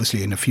upon,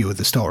 obviously, in a few of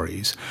the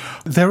stories.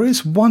 There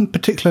is one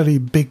particularly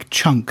big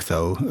chunk,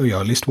 though,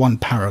 at least one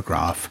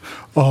paragraph,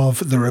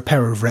 of The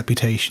Repair of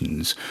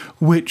Reputations,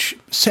 which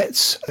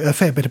sets a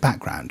fair bit of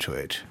background to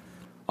it.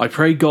 I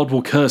pray God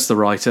will curse the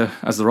writer,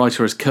 as the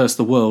writer has cursed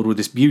the world with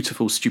this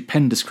beautiful,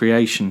 stupendous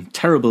creation,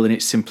 terrible in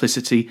its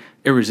simplicity,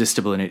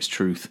 irresistible in its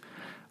truth.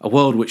 A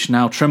world which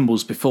now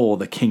trembles before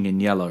the King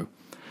in Yellow.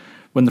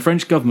 When the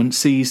French government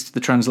seized the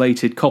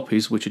translated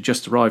copies which had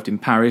just arrived in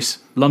Paris,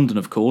 London,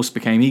 of course,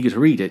 became eager to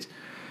read it.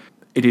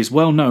 It is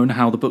well known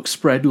how the book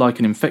spread like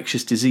an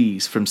infectious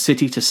disease from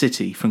city to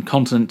city, from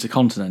continent to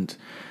continent.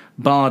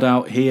 Barred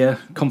out here,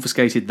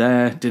 confiscated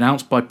there,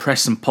 denounced by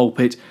press and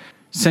pulpit,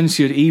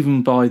 censured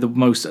even by the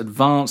most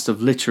advanced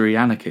of literary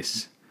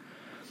anarchists.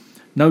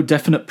 No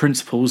definite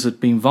principles had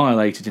been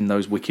violated in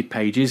those wicked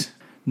pages,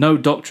 no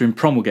doctrine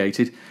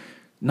promulgated,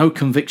 no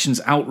convictions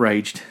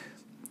outraged.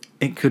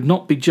 It could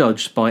not be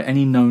judged by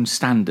any known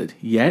standard,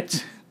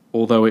 yet,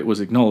 although it was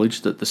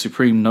acknowledged that the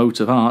supreme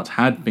note of art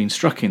had been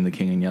struck in The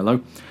King in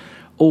Yellow,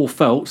 all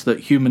felt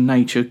that human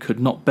nature could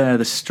not bear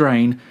the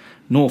strain,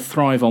 nor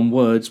thrive on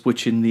words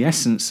which in the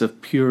essence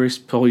of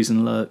purest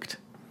poison lurked.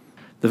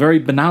 The very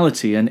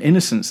banality and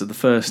innocence of the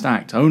first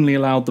act only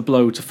allowed the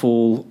blow to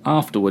fall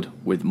afterward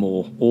with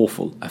more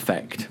awful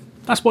effect.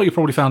 That's why you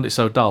probably found it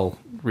so dull,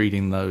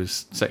 reading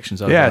those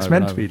sections over. Yeah, and it's over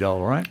meant and to over. be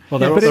dull, right? Well,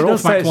 but it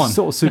does say it's one.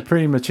 sort of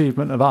supreme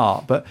achievement of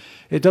art, but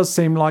it does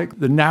seem like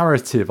the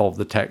narrative of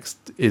the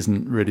text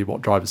isn't really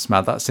what drives us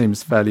mad. That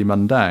seems fairly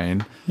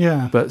mundane.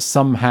 Yeah. But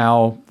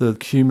somehow the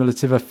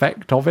cumulative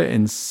effect of it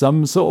in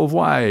some sort of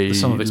way The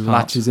sum of its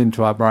parts. latches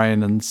into our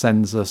brain and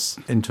sends us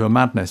into a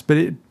madness. But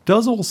it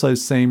does also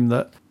seem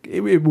that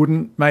it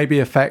wouldn't maybe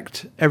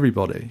affect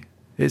everybody.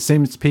 It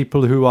seems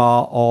people who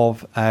are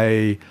of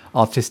a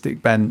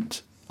artistic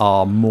bent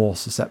are more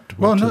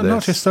susceptible Well, to this.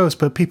 not just those,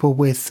 but people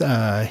with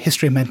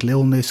history of mental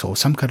illness or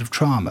some kind of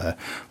trauma.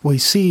 We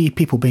see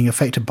people being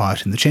affected by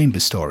it in the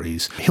Chambers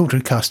stories.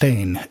 Hildred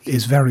Castaigne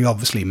is very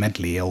obviously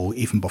mentally ill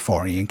even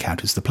before he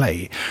encounters the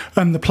play.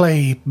 And the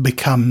play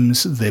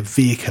becomes the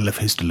vehicle of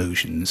his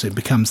delusions. It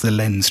becomes the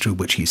lens through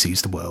which he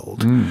sees the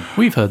world.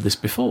 We've heard this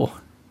before.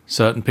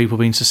 Certain people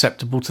being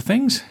susceptible to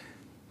things.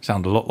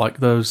 Sound a lot like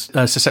those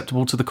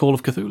susceptible to the Call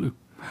of Cthulhu.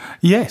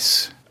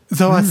 Yes.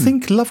 Though I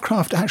think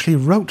Lovecraft actually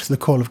wrote The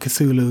Call of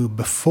Cthulhu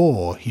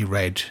before he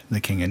read The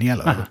King in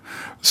Yellow.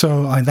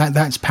 So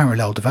that's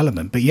parallel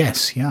development. But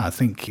yes, I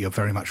think you're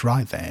very much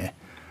right there.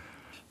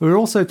 We were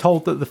also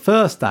told that the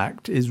first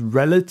act is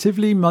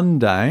relatively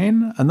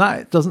mundane, and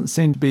that doesn't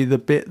seem to be the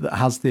bit that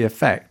has the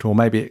effect, or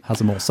maybe it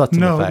has a more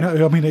subtle effect.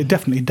 No, I mean, it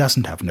definitely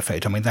doesn't have an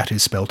effect. I mean, that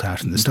is spelt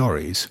out in the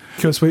stories.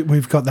 Because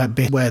we've got that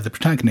bit where the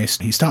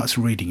protagonist, he starts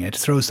reading it,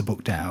 throws the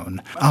book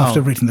down after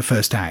reading the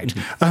first act,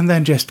 and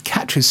then just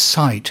catches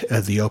sight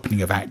of the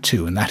opening of Act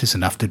 2, and that is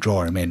enough to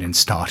draw him in and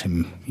start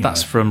him.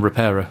 That's from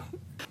Repairer.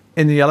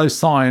 In The Yellow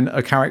Sign,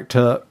 a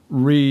character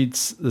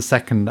reads the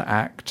second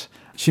act.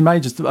 She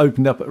may just have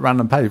opened up at a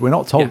random page. We're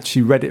not told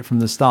she read it from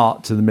the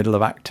start to the middle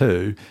of Act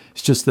 2.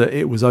 It's just that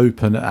it was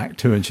open at Act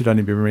 2 and she'd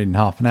only been reading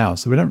half an hour.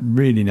 So we don't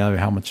really know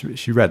how much of it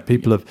she read.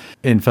 People have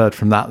inferred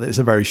from that it's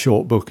a very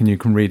short book and you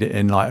can read it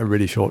in like a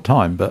really short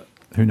time, but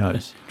who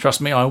knows? Trust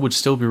me, I would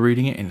still be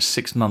reading it in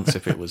 6 months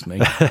if it was me.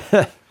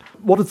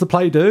 What does the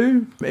play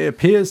do? It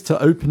appears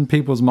to open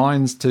people's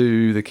minds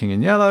to The King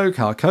in Yellow,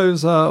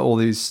 Carcosa, all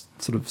these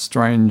sort of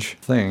strange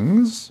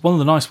things. One of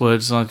the nice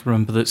words I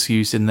remember that's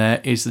used in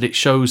there is that it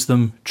shows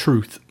them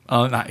truth.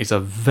 That is a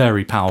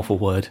very powerful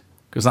word,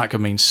 because that could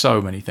mean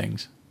so many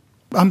things.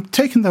 I'm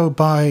taken, though,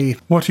 by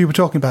what you were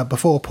talking about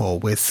before, Paul,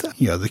 with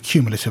the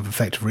cumulative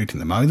effect of reading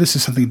them. I mean, this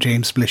is something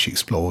James Blish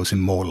explores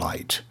in more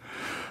light.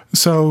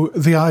 So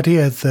the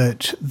idea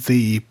that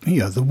the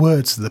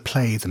words of the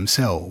play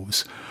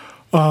themselves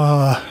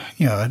are,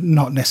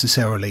 not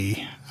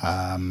necessarily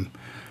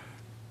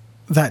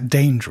that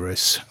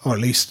dangerous, or at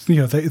least,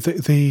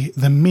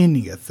 the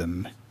meaning of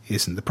them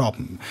isn't the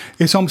problem.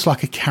 It's almost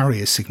like a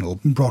carrier signal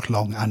brought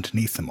along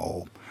underneath them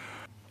all.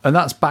 And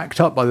that's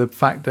backed up by the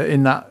fact that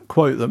in that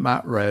quote that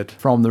Matt read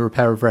from The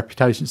Repair of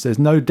Reputation, it says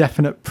no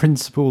definite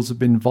principles have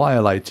been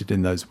violated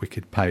in those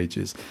wicked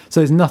pages.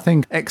 So there's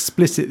nothing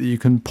explicit that you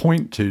can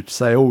point to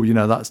say, oh,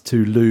 that's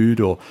too lewd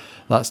or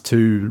that's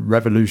too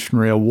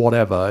revolutionary or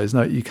whatever.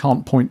 You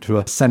can't point to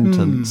a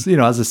sentence,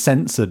 as a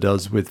censor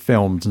does with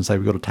films and say,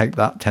 we've got to take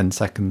that 10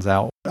 seconds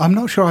out. I'm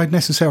not sure I'd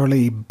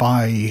necessarily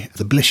buy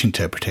the Blish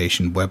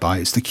interpretation, whereby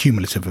it's the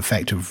cumulative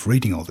effect of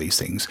reading all these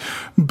things,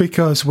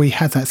 because we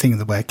had that thing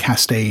where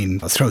Castaigne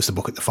throws the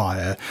book at the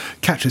fire,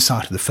 catches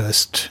sight of the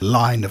first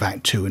line of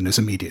Act 2 and is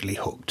immediately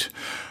hooked.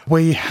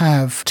 We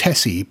have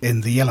Tessie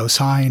in The Yellow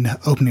Sign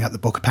opening up the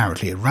book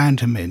apparently at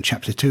random in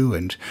Chapter 2,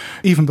 and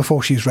even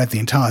before she's read the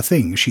entire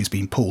thing, she's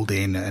been pulled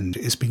in and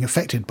is being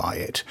affected by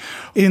it.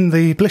 In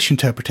the Blish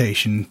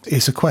interpretation,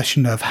 it's a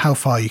question of how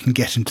far you can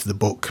get into the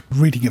book,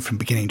 reading it from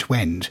beginning to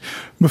end,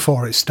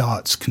 before it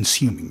starts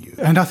consuming you.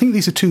 And I think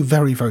these are two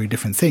very, very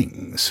different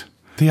things.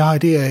 The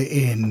idea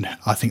in,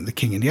 I think, the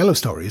King in Yellow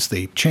stories,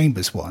 the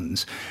Chambers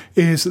ones,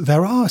 is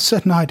there are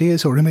certain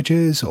ideas or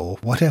images or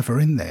whatever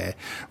in there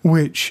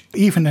which,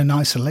 even in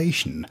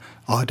isolation,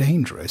 are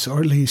dangerous or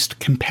at least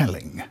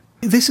compelling.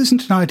 This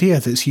isn't an idea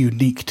that's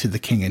unique to The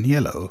King in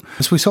Yellow.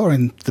 As we saw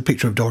in The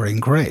Picture of Dorian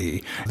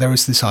Gray, there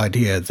is this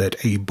idea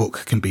that a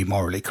book can be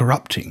morally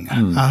corrupting.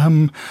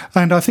 And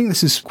I think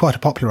this is quite a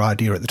popular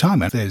idea at the time.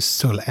 There's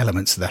still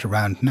elements of that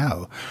around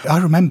now. I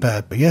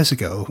remember years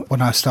ago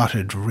when I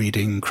started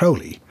reading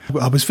Crowley.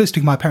 I was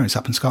visiting my parents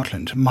up in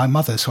Scotland. My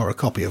mother saw a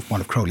copy of one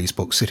of Crowley's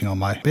books sitting on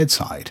my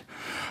bedside.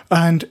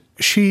 And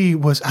she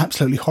was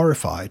absolutely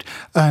horrified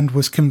and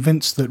was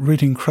convinced that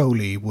reading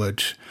Crowley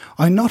would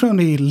not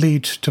only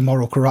lead to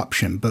moral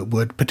corruption, but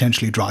would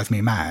potentially drive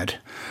me mad.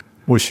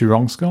 Was she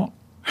wrong, Scott?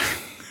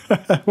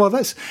 Well,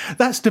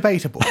 that's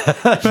debatable.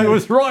 She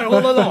was right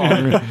all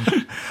along.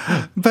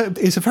 But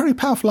it's a very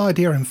powerful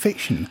idea in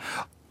fiction.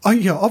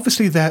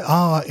 Obviously there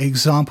are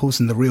examples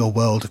in the real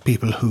world of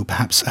people who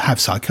perhaps have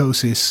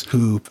psychosis,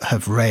 who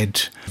have read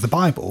the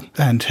Bible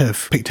and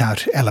have picked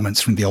out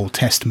elements from the Old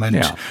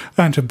Testament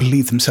and have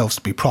believed themselves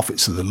to be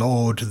prophets of the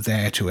Lord,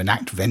 there to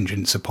enact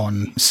vengeance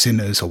upon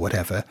sinners or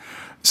whatever.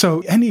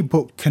 So any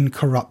book can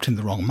corrupt in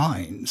the wrong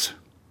minds.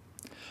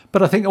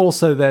 But I think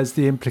also there's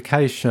the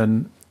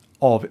implication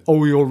of,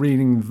 you're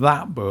reading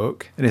that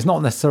book, and it's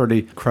not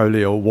necessarily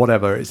Crowley or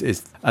whatever,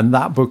 and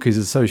that book is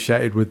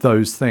associated with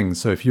those things.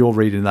 So if you're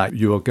reading that,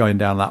 you are going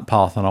down that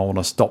path, and I want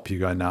to stop you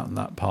going down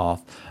that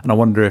path. And I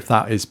wonder if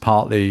that is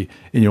partly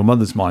in your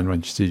mother's mind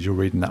when she sees you're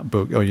reading that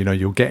book, or,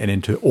 you're getting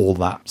into all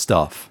that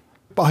stuff.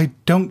 But I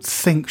don't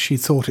think she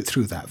thought it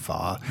through that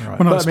far. Right.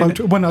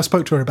 When I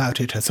spoke to her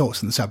about it, her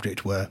thoughts on the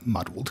subject were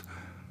muddled.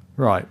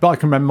 Right. But I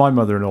can remember my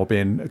mother-in-law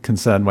being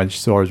concerned when she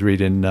saw us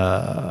reading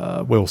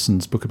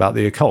Wilson's book about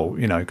the occult,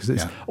 because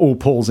it all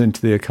pulls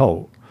into the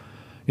occult.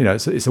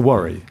 It's a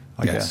worry,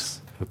 I guess,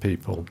 for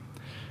people.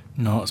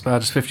 Not as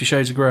bad as 50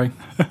 Shades of Grey.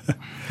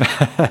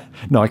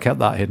 No, I kept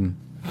that hidden.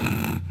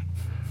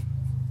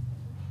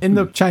 In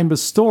the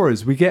Chambers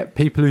stories, we get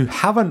people who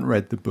haven't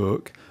read the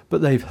book,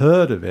 but they've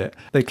heard of it.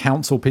 They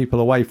counsel people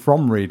away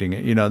from reading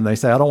it, and they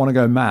say, I don't want to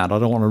go mad. I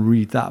don't want to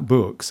read that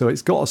book. So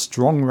it's got a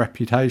strong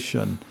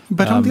reputation.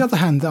 But on the other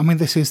hand,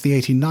 this is the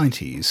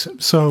 1890s.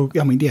 So,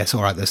 yes,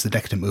 all right, there's the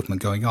decadent movement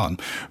going on.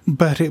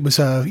 But it was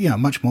a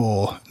much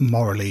more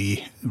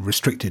morally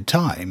restricted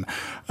time.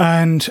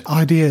 And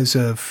ideas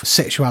of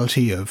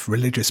sexuality, of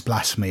religious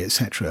blasphemy,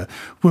 etc.,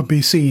 would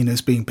be seen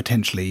as being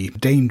potentially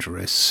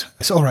dangerous.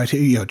 It's all right,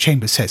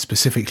 Chambers says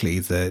specifically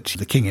that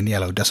The King in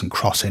Yellow doesn't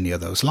cross any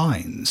of those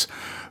lines.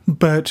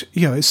 But,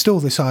 it's still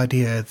this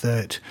idea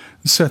that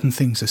certain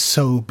things are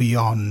so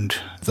beyond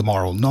the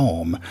moral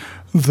norm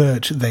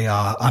that they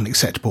are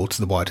unacceptable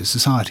to the wider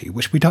society,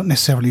 which we don't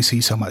necessarily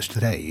see so much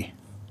today.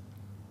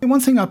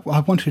 One thing I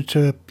wanted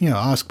to,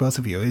 ask both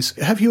of you is,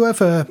 have you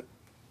ever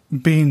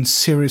been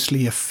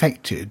seriously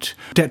affected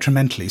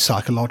detrimentally,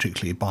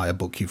 psychologically, by a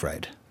book you've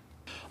read?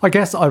 I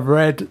guess I've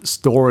read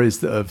stories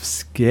that have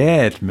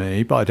scared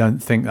me, but I don't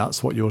think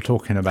that's what you're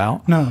talking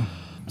about. No.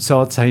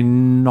 So I'd say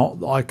not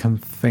that I can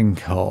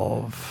think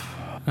of.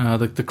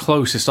 The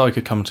closest I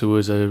could come to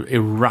was an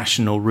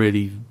irrational,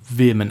 really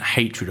vehement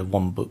hatred of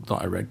one book that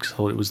I read because I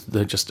thought it was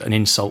just an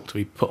insult to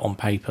be put on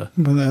paper.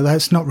 But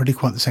that's not really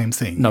quite the same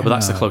thing. No, but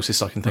that's the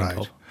closest I can think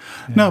of.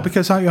 Yeah. No,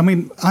 because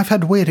I've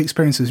had weird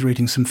experiences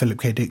reading some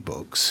Philip K. Dick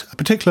books,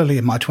 particularly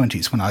in my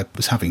 20s when I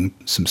was having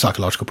some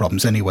psychological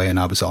problems anyway, and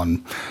I was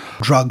on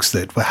drugs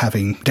that were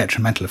having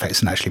detrimental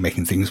effects and actually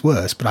making things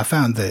worse. But I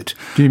found that...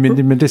 Do you mean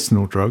the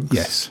medicinal drugs?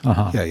 Yes.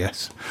 Uh-huh. Yeah,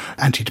 yes.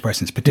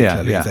 Antidepressants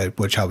particularly,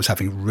 which I was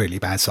having really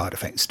bad side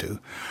effects to.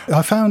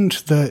 I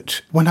found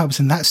that when I was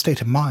in that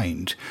state of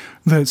mind,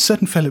 that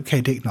certain Philip K.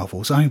 Dick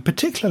novels,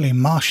 particularly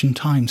Martian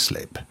Time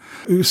Slip,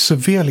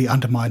 severely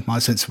undermined my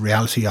sense of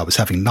reality. I was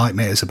having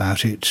nightmares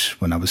about it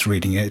when I was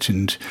reading it,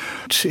 and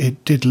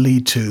it did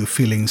lead to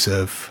feelings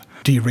of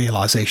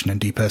derealization and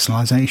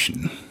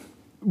depersonalization.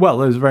 Well,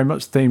 there's very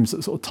much themes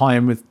that sort of tie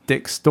in with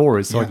Dick's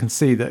stories. So I Yeah. can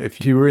see that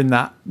if you were in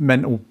that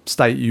mental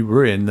state you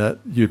were in, that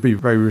you'd be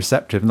very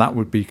receptive, and that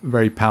would be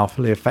very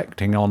powerfully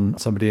affecting on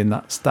somebody in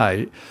that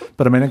state.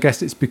 But I mean, I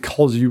guess it's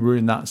because you were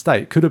in that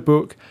state. Could a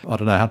book, I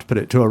don't know how to put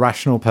it, to a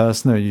rational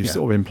person, or you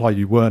sort of imply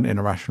you weren't in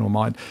a rational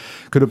mind,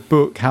 could a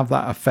book have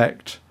that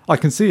effect? I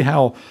can see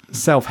how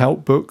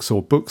self-help books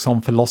or books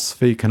on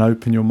philosophy can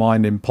open your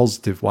mind in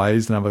positive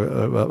ways and have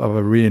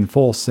a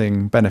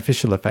reinforcing,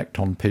 beneficial effect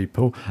on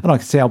people. And I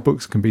can see how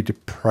books can be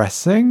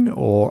depressing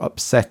or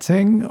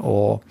upsetting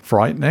or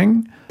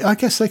frightening. I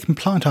guess they can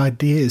plant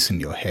ideas in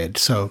your head.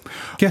 So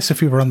I guess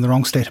if you were in the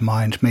wrong state of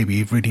mind,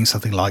 maybe reading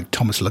something like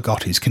Thomas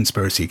Ligotti's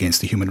Conspiracy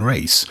Against the Human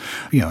Race,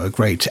 a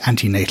great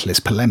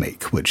antinatalist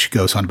polemic, which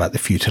goes on about the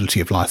futility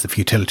of life, the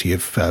futility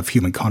of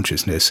human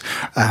consciousness,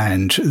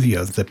 and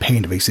the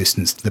pain of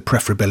existence, the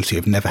preferability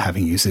of never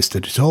having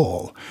existed at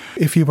all.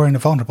 If you were in a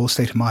vulnerable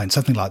state of mind,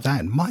 something like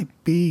that might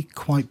be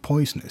quite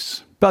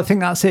poisonous. But I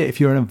think that's it. If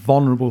you're in a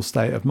vulnerable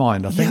state of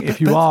mind, I think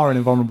if you are in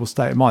a vulnerable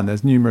state of mind,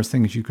 there's numerous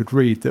things you could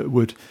read that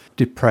would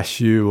depress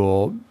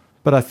you.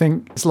 But I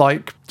think it's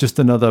like just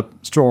another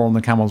straw on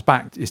the camel's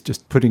back. It's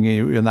just putting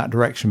you in that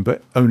direction,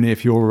 but only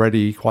if you're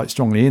already quite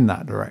strongly in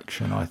that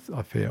direction, I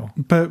feel.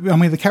 But I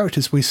mean, the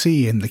characters we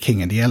see in The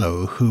King in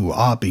Yellow who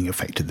are being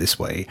affected this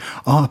way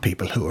are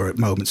people who are at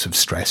moments of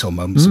stress or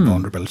moments of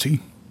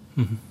vulnerability.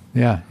 Mm-hmm.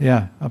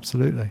 Yeah,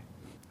 absolutely.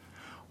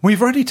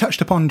 We've already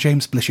touched upon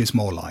James Blish's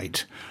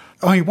Morelight.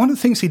 I mean, one of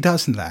the things he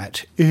does in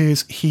that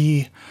is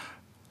he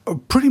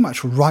pretty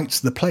much writes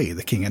the play,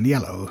 The King in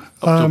Yellow.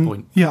 Up to a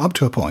point. Yeah, up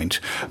to a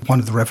point. One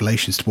of the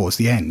revelations towards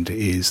the end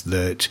is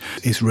that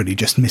it's really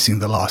just missing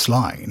the last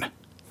line.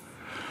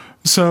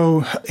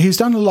 So he's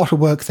done a lot of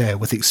work there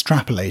with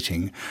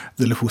extrapolating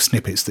the little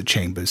snippets that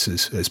Chambers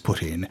has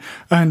put in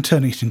and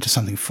turning it into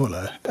something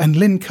fuller. And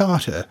Lynn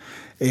Carter,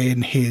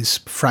 in his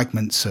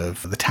fragments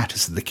of The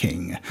Tatters of the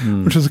King,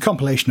 which was a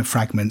compilation of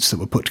fragments that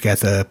were put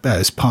together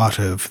as part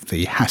of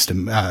the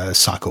Hastur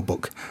cycle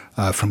book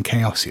from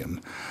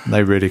Chaosium.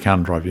 They really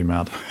can drive you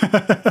mad.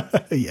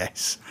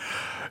 Yes.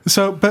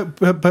 So,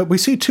 but we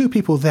see two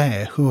people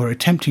there who are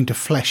attempting to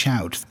flesh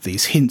out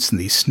these hints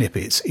and these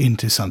snippets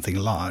into something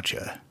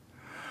larger.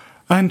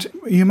 And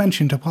you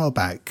mentioned a while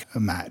back,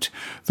 Matt,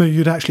 that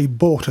you'd actually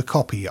bought a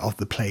copy of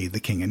the play The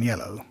King in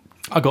Yellow.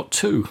 I got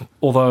two,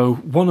 although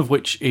one of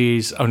which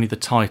is only the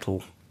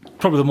title.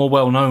 Probably the more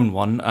well-known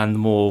one and the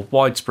more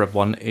widespread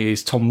one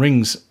is Tom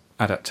Ring's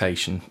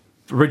adaptation,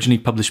 originally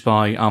published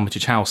by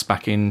Armitage House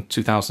back in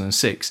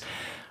 2006.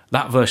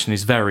 That version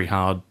is very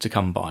hard to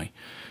come by.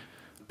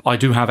 I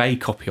do have a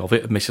copy of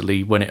it.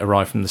 Admittedly, when it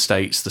arrived from the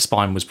States, the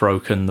spine was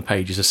broken, the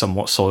pages are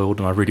somewhat soiled,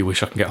 and I really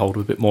wish I can get hold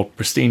of a bit more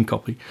pristine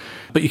copy.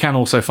 But you can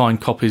also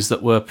find copies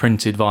that were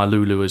printed via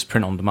Lulu as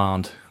print on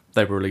demand.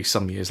 They were released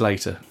some years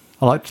later.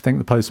 I like to think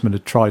the postman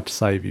had tried to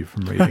save you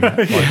from reading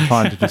it, like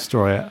trying to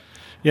destroy it.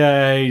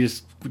 Yeah, he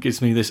just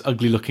gives me this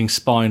ugly-looking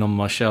spine on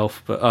my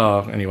shelf. But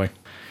anyway.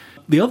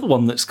 The other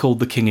one that's called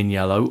The King in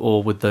Yellow,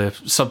 or with the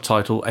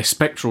subtitle A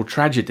Spectral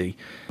Tragedy,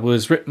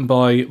 was written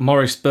by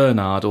Maurice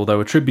Bernard, although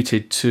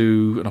attributed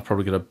to, and I'm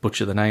probably going to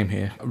butcher the name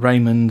here,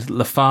 Raymond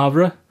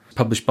Lefavre,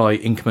 published by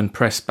Inkerman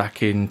Press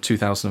back in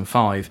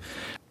 2005.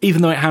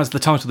 Even though it has the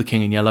title The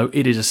King in Yellow,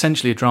 it is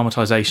essentially a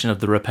dramatisation of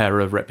The Repairer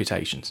of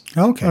Reputations.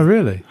 Okay. Oh,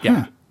 really?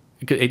 Yeah.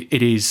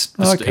 It is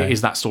Okay. it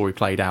is that story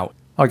played out.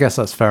 I guess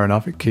that's fair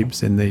enough. It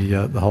keeps in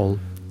the whole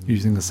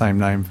using the same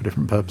name for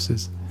different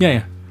purposes.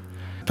 Yeah.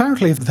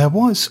 Apparently, there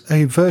was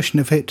a version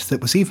of it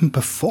that was even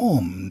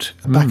performed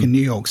back in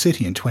New York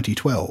City in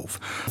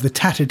 2012, The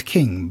Tattered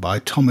King by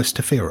Thomas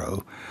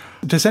Tafiro.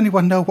 Does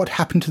anyone know what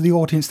happened to the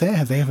audience there?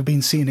 Have they ever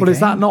been seen again? Well, is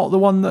that not the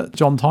one that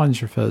John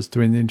Tynes refers to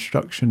in the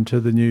introduction to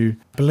the new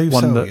Believe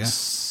one so,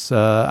 that's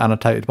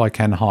annotated by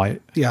Ken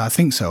Hite? Yeah, I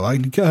think so.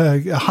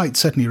 Hite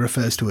certainly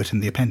refers to it in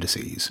the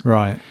appendices.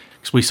 Right.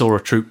 Because we saw a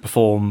troupe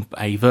perform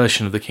a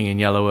version of The King in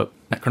Yellow at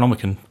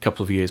Necronomicon a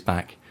couple of years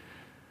back.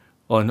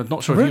 Well, I'm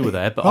not sure if you were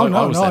there, but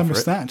I was there I for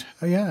missed it. that.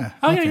 Oh, yeah.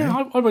 Oh, Okay.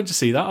 yeah, I went to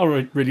see that.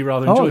 I really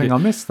rather Oh, enjoyed I think it. I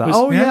missed that. Was-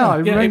 Oh, yeah, I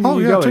remember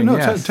you going.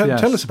 Yes,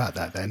 yes. Tell us about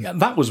that then. Yeah,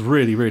 that was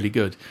really, really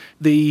good.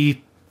 The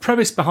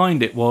premise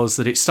behind it was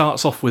that it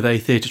starts off with a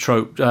theatre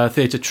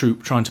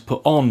troupe trying to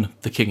put on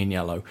The King in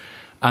Yellow,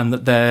 and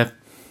that they're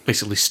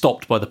basically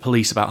stopped by the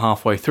police about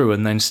halfway through,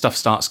 and then stuff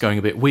starts going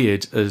a bit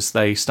weird as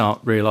they start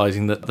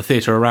realising that the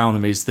theatre around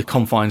them is the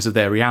confines of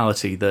their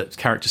reality, that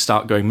characters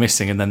start going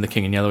missing, and then the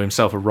King in Yellow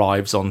himself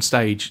arrives on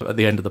stage at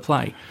the end of the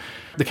play.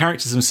 The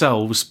characters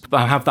themselves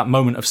have that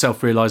moment of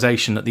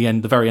self-realisation at the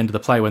very end of the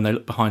play when they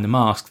look behind the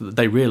mask, that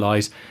they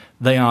realise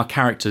They are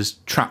characters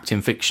trapped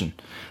in fiction,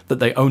 that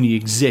they only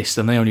exist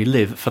and they only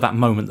live for that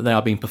moment that they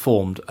are being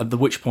performed, at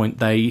which point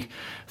they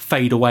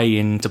fade away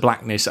into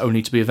blackness,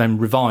 only to be then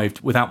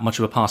revived without much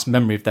of a past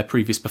memory of their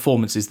previous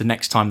performances the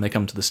next time they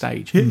come to the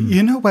stage.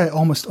 You know where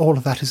almost all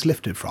of that is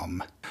lifted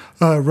from?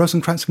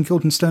 Rosencrantz and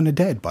Guildenstern Are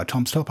Dead by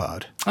Tom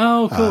Stoppard.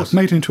 Oh, of course.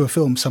 Made into a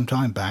film some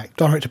time back,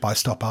 directed by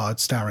Stoppard,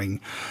 starring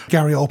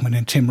Gary Oldman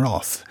and Tim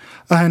Roth.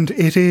 And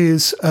it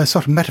is a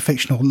sort of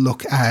metafictional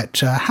look at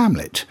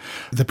Hamlet.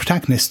 The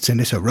protagonists in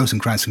it are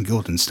Rosencrantz and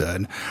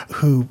Guildenstern,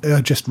 who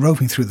are just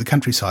roving through the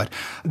countryside.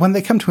 When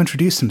they come to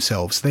introduce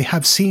themselves, they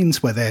have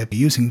scenes where they're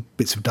using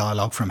bits of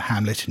dialogue from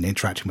Hamlet and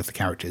interacting with the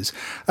characters.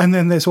 And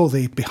then there's all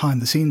the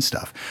behind-the-scenes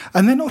stuff.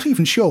 And they're not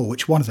even sure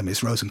which one of them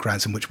is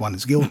Rosencrantz and which one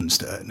is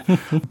Guildenstern.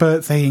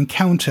 But they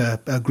encounter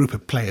a group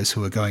of players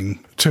who are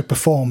going to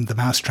perform the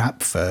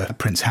mousetrap for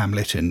Prince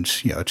Hamlet and,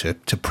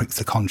 to prick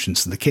the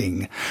conscience of the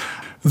king.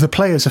 The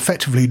players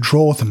effectively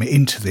draw them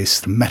into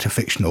this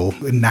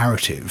metafictional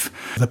narrative,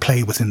 the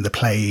play within the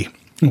play,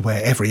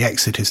 where every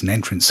exit is an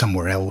entrance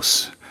somewhere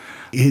else.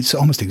 It's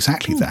almost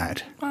exactly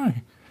that. Oh.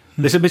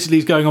 This admittedly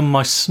is going on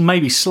my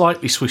maybe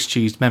slightly Swiss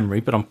cheesed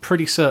memory, but I'm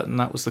pretty certain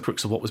that was the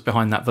crux of what was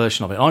behind that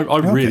version of it. I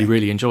really,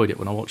 really enjoyed it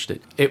when I watched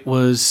it. It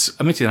was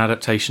admittedly an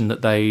adaptation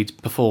that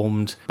they'd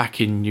performed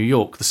back in New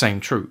York, the same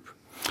troupe.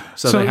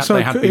 So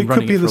they had been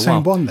running it could be for the a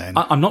same while. one then.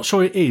 I'm not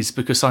sure it is,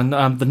 because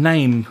the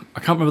name, I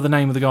can't remember the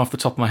name of the guy off the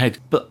top of my head,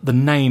 but the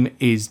name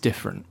is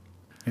different.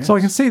 Yes. So I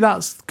can see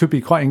that could be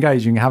quite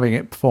engaging, having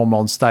it perform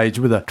on stage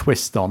with a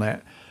twist on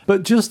it.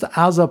 But just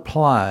as a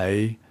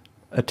play,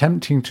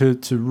 attempting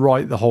to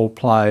write the whole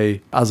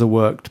play as a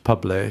work to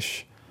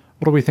publish,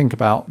 what do we think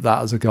about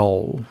that as a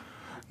goal?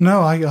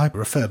 No, I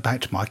refer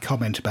back to my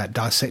comment about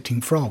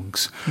dissecting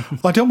frogs.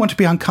 I don't want to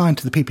be unkind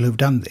to the people who've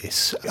done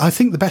this. I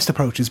think the best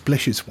approach is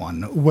Blish's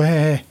one,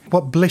 where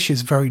what Blish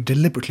is very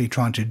deliberately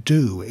trying to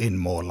do in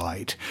More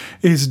Light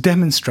is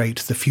demonstrate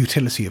the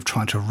futility of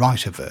trying to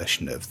write a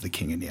version of The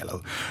King in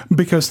Yellow,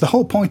 because the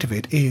whole point of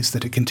it is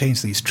that it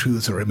contains these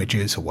truths or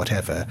images or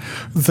whatever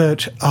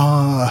that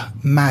are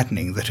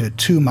maddening, that are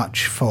too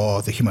much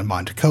for the human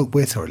mind to cope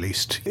with, or at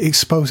least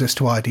expose us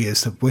to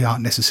ideas that we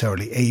aren't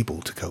necessarily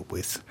able to cope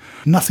with.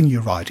 Nothing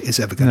you write is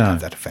ever going to have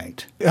that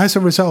effect. As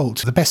a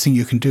result, the best thing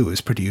you can do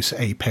is produce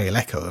a pale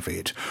echo of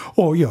it,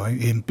 or,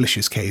 in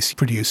Blish's case,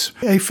 produce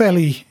a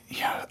fairly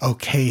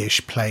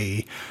okayish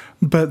play,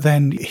 but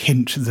then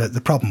hint that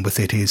the problem with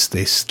it is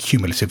this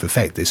cumulative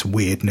effect, this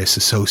weirdness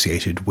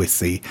associated with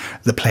the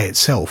play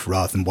itself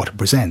rather than what it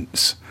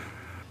presents.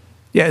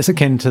 Yeah, it's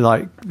akin to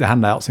like the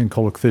handouts in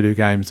Call of Cthulhu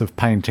games of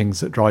paintings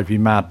that drive you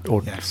mad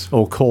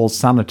or cause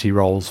sanity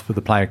rolls for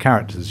the player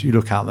characters. You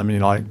look at them and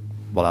you're like,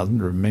 well, that hasn't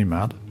driven me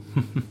mad.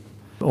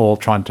 Or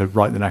trying to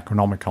write the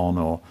Necronomicon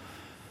or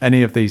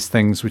any of these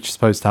things which are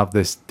supposed to have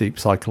this deep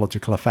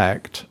psychological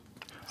effect.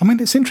 I mean,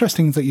 it's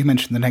interesting that you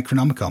mentioned the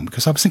Necronomicon,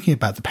 because I was thinking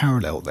about the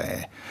parallel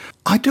there.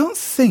 I don't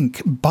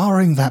think,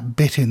 barring that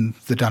bit in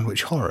the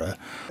Dunwich Horror,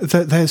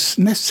 that there's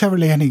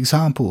necessarily any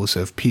examples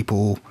of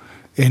people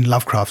in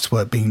Lovecraft's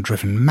work being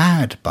driven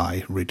mad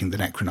by reading the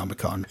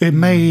Necronomicon. It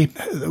may,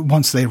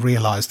 once they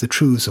realise the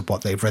truths of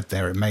what they've read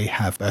there, it may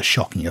have a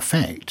shocking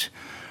effect.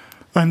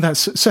 And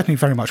that's certainly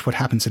very much what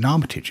happens in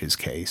Armitage's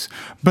case.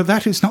 But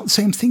that is not the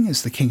same thing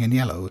as The King in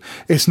Yellow.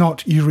 It's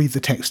not you read the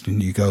text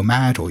and you go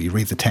mad, or you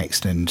read the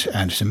text and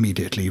it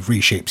immediately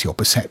reshapes your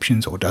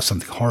perceptions or does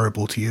something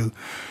horrible to you.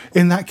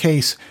 In that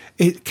case,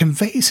 it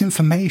conveys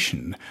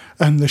information,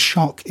 and the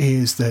shock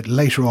is that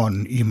later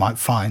on you might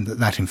find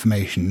that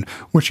information,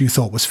 which you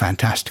thought was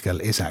fantastical,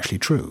 is actually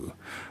true.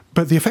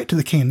 But the effect of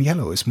The King in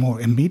Yellow is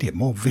more immediate,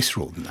 more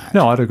visceral than that.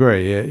 No, I'd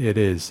agree. It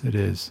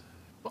is.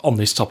 On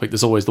this topic,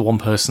 there's always the one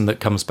person that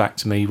comes back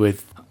to me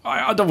with,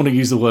 I don't want to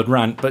use the word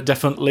rant, but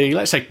definitely,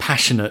 let's say,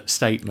 passionate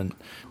statement.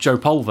 Joe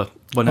Pulver,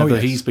 whenever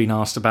he's been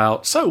asked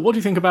about, so what do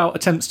you think about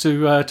attempts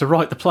to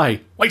write the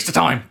play? Waste of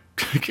time.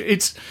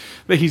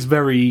 He's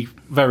very,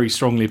 very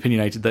strongly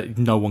opinionated that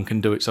no one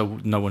can do it, so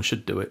no one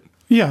should do it.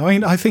 Yeah, I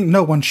mean, I think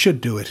no one should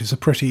do it is a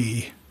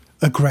pretty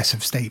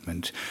aggressive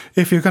statement.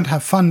 If you're going to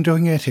have fun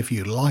doing it, if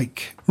you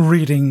like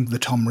reading the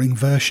Tom Ring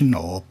version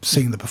or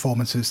seeing the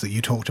performances that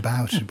you talked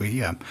about,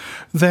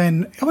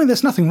 then, I mean,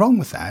 there's nothing wrong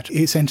with that.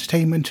 It's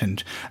entertainment,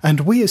 and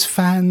we as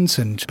fans,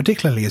 and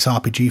particularly as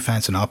RPG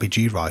fans and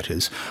RPG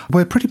writers,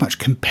 we're pretty much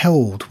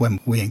compelled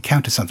when we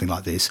encounter something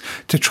like this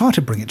to try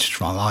to bring it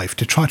to our life,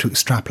 to try to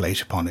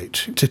extrapolate upon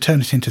it, to turn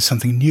it into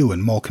something new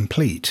and more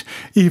complete,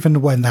 even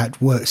when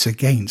that works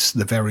against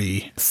the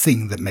very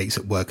thing that makes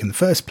it work in the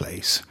first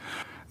place.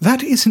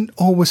 That isn't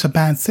always a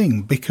bad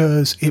thing,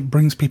 because it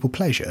brings people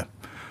pleasure.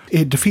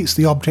 It defeats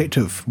the object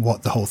of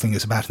what the whole thing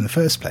is about in the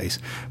first place.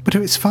 But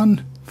if it's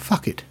fun,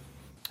 fuck it.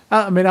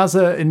 I mean, as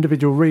an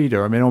individual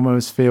reader, I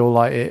almost feel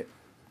like it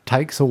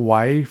takes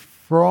away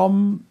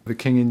from the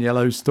King in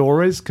Yellow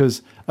stories,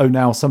 because,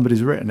 now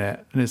somebody's written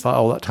it. And it's like,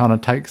 that kind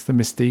of takes the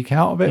mystique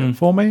out of it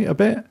for me a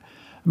bit.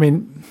 I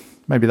mean,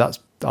 maybe I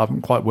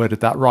haven't quite worded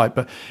that right,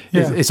 but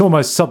it's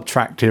almost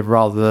subtractive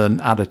rather than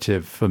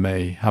additive for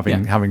me,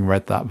 having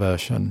read that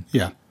version.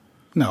 Yeah.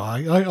 No,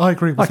 I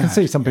agree with that. I can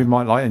see some people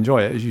might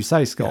enjoy it, as you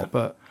say, Scott,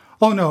 but...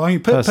 Oh, no, I mean,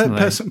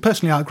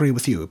 personally, I agree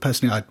with you.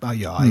 Personally,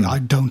 I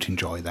don't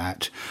enjoy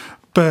that.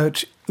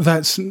 But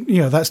that's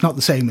not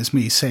the same as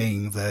me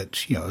saying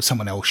that,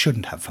 someone else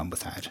shouldn't have fun with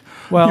that.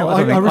 Well,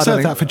 I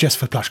reserve that for just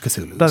for Plush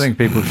Cthulhu. I don't think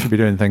people should be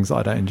doing things that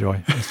I don't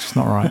enjoy. It's just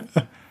not right.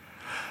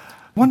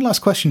 One last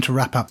question to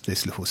wrap up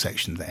this little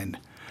section then.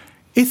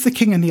 If the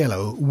King in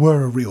Yellow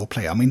were a real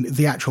play, I mean,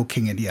 the actual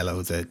King in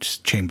Yellow that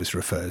Chambers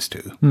refers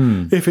to,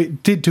 if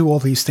it did do all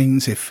these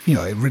things, if,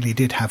 it really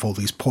did have all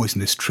these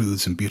poisonous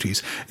truths and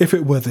beauties, if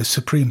it were the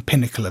supreme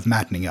pinnacle of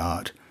maddening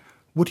art,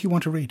 would you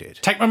want to read it?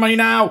 Take my money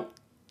now!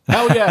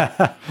 Hell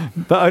yeah!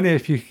 But only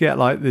if you could get,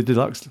 the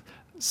deluxe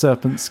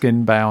serpent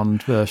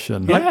skin-bound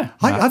version. Yeah.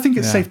 I think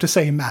it's safe to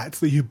say, Matt,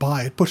 that you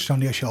buy it, put it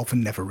on your shelf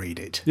and never read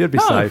it. You'd be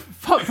No, safe.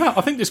 fuck that.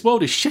 I think this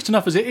world is shit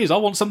enough as it is. I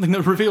want something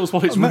that reveals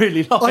what it's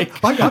really like.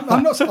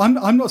 I'm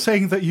not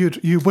saying that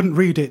you wouldn't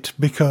read it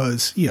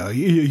because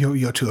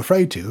you're too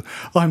afraid to.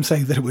 I'm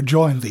saying that it would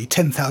join the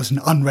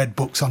 10,000 unread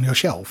books on your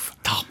shelf.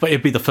 Oh, but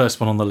it'd be the first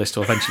one on the list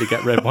to eventually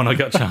get read when I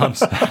got a chance.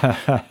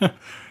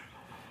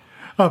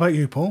 How about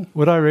you, Paul?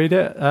 Would I read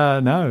it?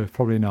 No,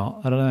 probably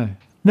not. I don't know.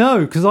 No,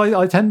 because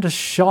I tend to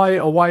shy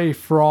away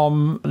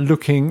from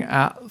looking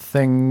at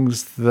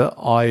things that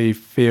I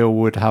feel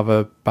would have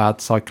a bad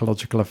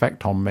psychological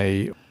effect on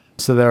me.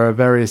 So there are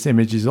various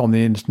images on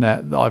the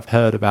internet that I've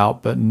heard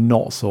about but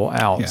not sought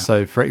out. Yeah.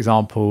 So, for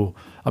example,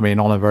 on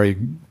a very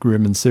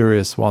grim and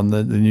serious one,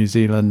 the New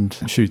Zealand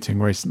shooting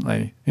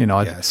recently,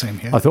 same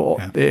here. I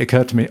thought it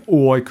occurred to me,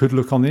 I could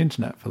look on the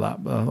internet for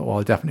that. But I thought,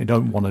 I definitely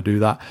don't want to do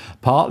that.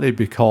 Partly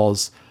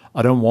because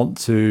I don't want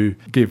to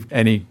give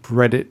any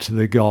credit to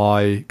the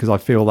guy because I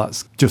feel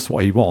that's just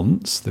what he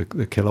wants, the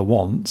killer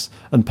wants,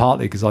 and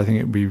partly because I think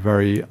it would be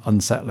very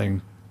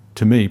unsettling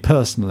to me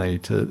personally,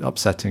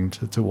 upsetting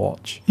to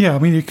watch. Yeah, I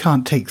mean, you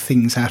can't take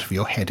things out of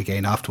your head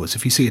again afterwards.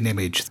 If you see an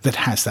image that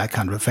has that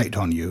kind of effect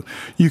on you,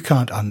 you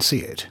can't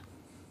unsee it.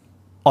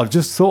 I've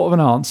just thought of an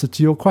answer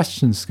to your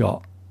question,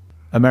 Scott.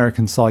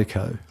 American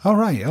Psycho. All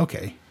right,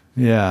 okay.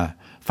 Yeah,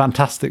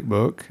 fantastic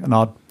book, and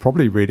I'd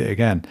probably read it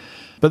again.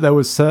 But there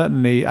was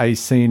certainly a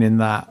scene in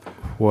that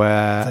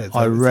where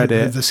I read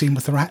it. The scene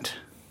with the rat?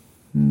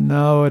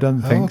 No, I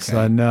don't think okay.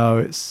 so. No,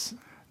 it's...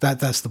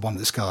 That's the one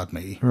that scarred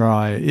me.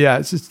 Right. Yeah,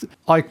 it's just...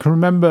 I can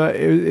remember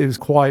it was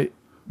quite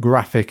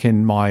graphic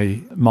in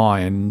my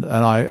mind,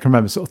 and I can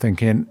remember sort of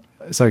thinking,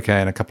 it's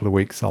okay, in a couple of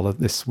weeks,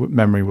 this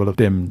memory will have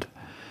dimmed.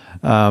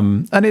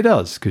 And it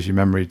does, because your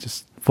memory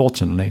just,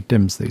 fortunately,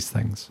 dims these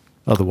things.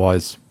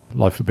 Otherwise,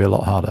 life would be a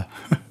lot harder.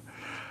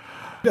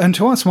 And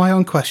to answer my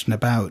own question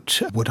about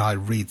would I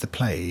read the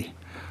play,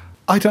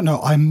 I don't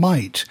know, I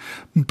might,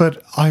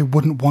 but I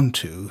wouldn't want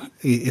to,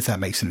 if that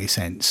makes any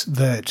sense.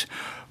 That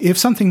if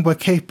something were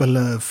capable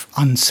of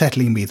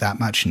unsettling me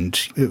that much and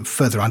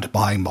further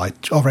undermining my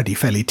already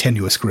fairly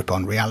tenuous grip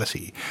on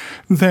reality,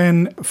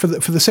 then for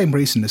the same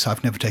reason as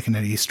I've never taken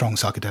any strong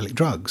psychedelic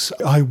drugs,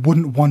 I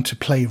wouldn't want to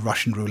play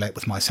Russian roulette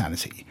with my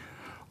sanity.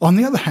 On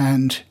the other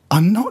hand,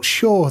 I'm not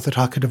sure that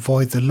I could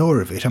avoid the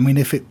lure of it. I mean,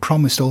 if it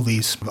promised all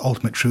these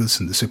ultimate truths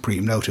and the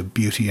supreme note of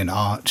beauty and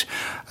art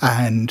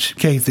and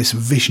gave this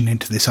vision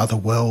into this other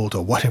world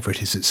or whatever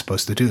it is it's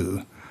supposed to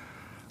do,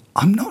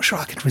 I'm not sure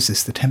I could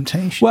resist the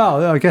temptation.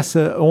 Well, I guess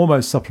an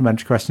almost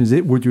supplementary question is,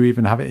 would you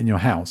even have it in your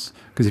house?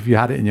 Because if you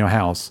had it in your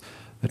house,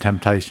 the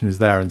temptation is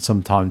there, and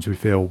sometimes we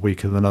feel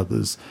weaker than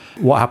others.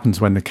 What happens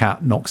when the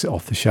cat knocks it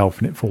off the shelf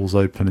and it falls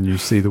open and you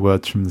see the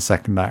words from the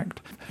second act?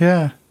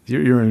 Yeah.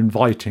 You're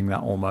inviting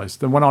that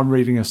almost. And when I'm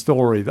reading a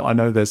story that I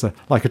know there's a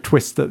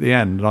twist at the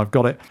end and I've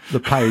got the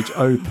page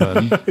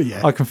open,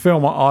 Yeah. I can feel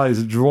my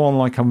eyes drawn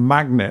like a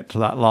magnet to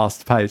that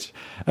last page.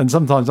 And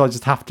sometimes I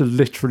just have to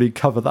literally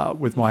cover that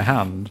with my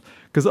hand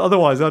because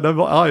otherwise I know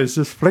my eyes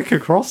just flick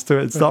across to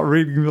it and start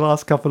reading the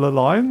last couple of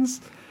lines.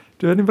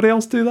 Do anybody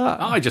else do that?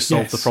 I just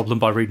solved the problem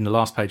by reading the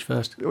last page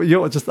first.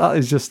 That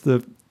is just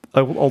the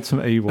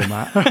ultimate evil,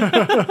 Matt.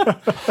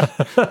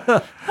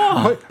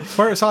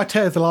 Whereas I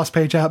tear the last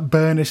page out,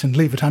 burn it, and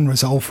leave it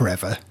unresolved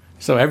forever.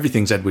 So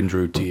everything's Edwin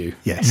Drood to you.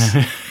 Yes.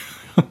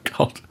 Oh,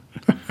 God.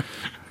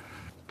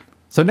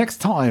 So next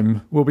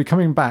time, we'll be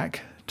coming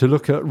back to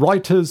look at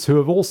writers who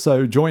have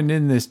also joined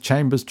in this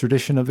Chambers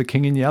tradition of the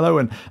King in Yellow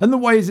and the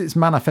ways it's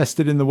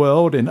manifested in the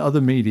world in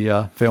other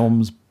media,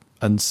 films,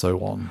 and so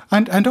on.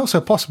 And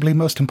also, possibly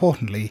most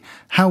importantly,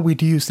 how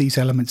we'd use these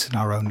elements in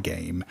our own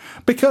game.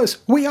 Because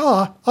we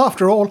are,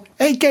 after all,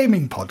 a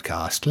gaming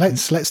podcast.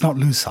 Let's not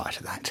lose sight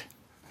of that.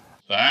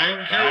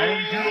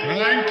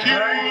 Thank you.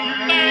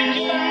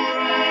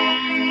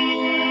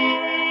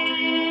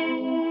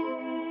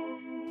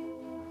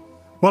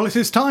 Well, it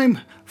is time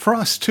for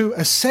us to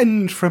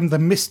ascend from the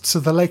mists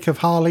of the Lake of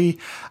Harley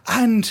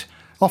and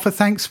offer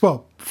thanks,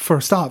 well, for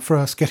a start, for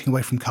us getting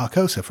away from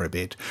Carcosa for a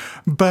bit,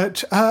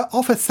 but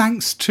offer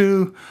thanks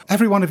to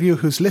every one of you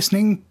who's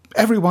listening,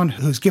 everyone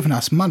who's given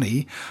us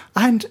money,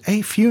 and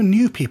a few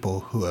new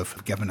people who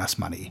have given us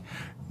money.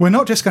 We're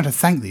not just going to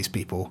thank these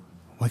people,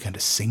 we're going to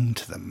sing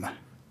to them.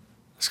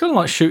 It's kind of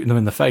like shooting them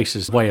in the face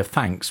as a way of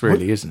thanks,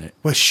 really, isn't it?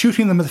 We're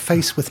shooting them in the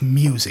face with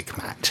music,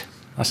 Matt.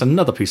 That's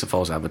another piece of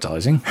false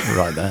advertising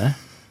right there.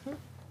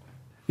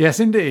 Yes,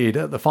 indeed.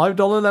 At the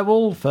 $5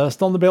 level,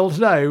 first on the bill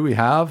today, we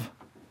have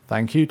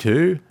thank you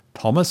to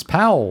Thomas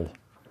Powell.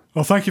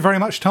 Well, thank you very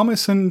much,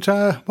 Thomas, and,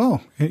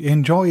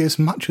 enjoy as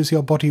much as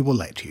your body will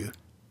let you.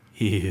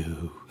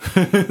 Ew.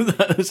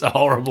 That's a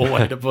horrible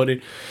way to put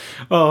it.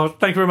 Oh,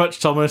 thank you very much,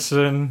 Thomas,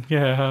 and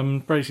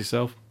brace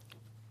yourself.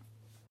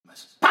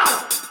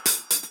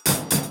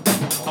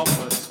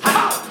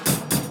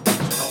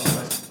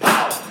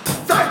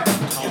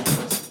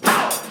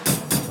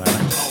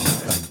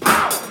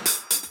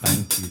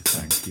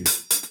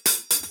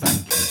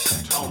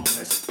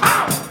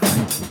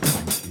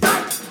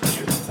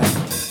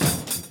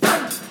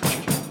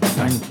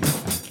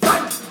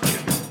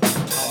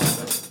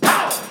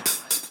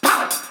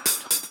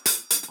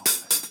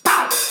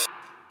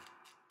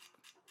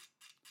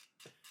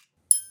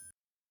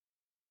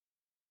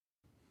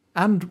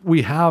 And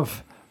we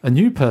have a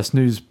new person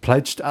who's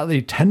pledged at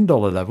the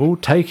 $10 level,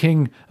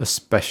 taking a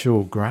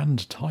special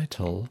grand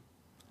title.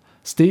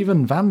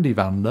 Stephen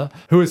Vandivander,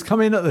 who has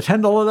come in at the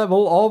 $10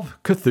 level of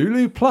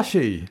Cthulhu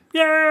Plushie.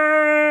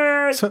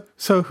 Yay!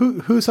 So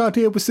whose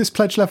idea was this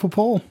pledge level,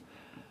 Paul?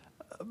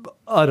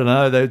 I don't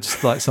know, they're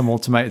just like some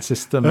automated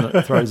system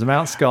that throws them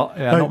out, Scott.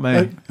 Yeah, not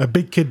me. A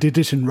big kid did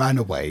it and ran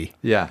away.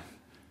 Yeah.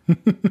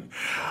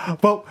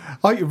 Well,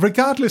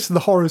 regardless of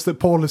the horrors that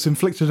Paul has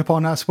inflicted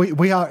upon us,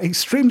 we are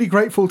extremely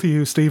grateful to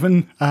you,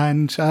 Stephen,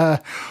 and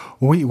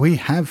we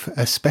have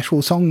a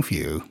special song for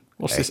you.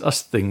 What's this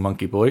us thing,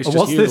 Monkey Boy? It's just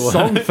What's you this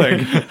song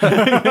thing?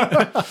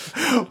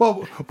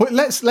 Well,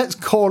 let's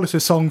call it a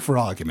song for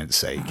argument's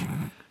sake.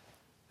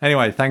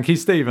 Anyway, thank you,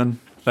 Stephen.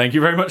 Thank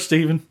you very much,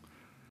 Stephen.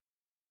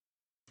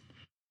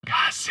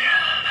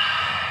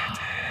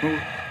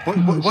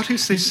 What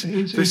is this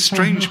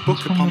strange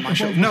book upon my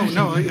shelf? No,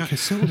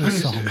 Casilda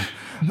song.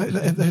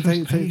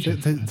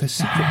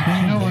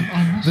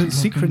 The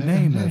secret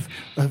name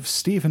of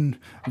Stephen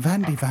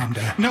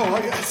Vandivander. No,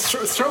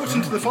 throw it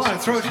into the fire.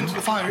 Throw it into the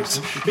fire.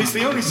 It's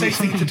the only safe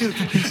thing to do.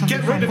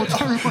 Get rid of it.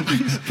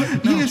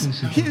 He is.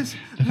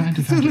 Thank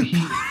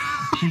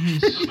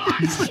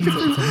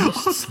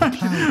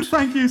you.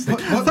 Thank you.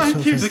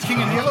 The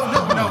King in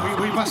Yellow. No,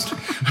 we must.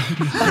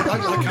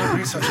 I can't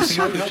research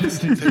the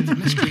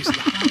mysteries of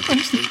the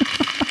house.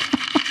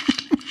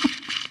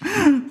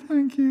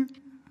 Thank you.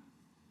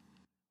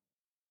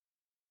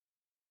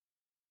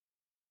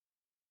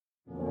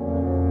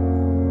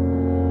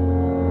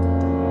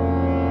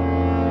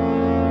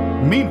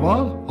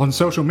 Meanwhile, on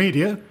social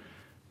media...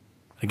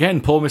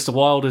 Again, poor Mr.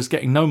 Wilde is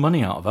getting no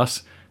money out of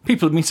us.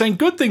 People have been saying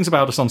good things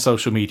about us on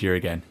social media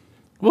again.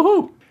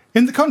 Woohoo!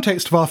 In the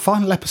context of our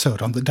final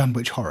episode on the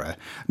Dunwich Horror,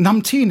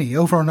 Numtini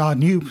over on our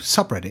new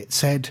subreddit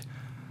said,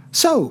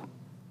 "So,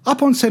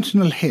 up on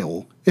Sentinel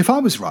Hill, if I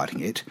was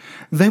writing it,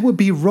 there would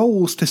be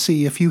rolls to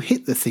see if you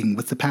hit the thing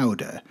with the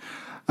powder,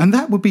 and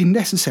that would be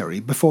necessary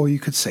before you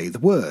could say the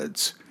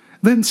words.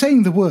 Then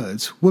saying the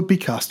words would be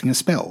casting a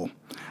spell.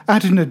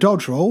 Add in a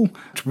dodge roll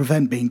to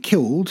prevent being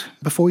killed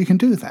before you can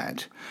do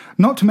that.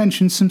 Not to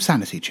mention some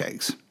sanity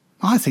checks.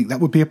 I think that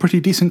would be a pretty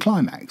decent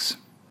climax."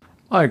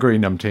 I agree,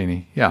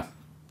 Numtini. Yeah.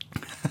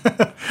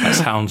 That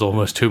sounds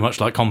almost too much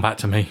like combat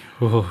to me.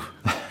 Ooh.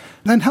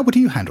 Then how would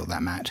you handle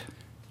that, Matt?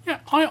 Yeah,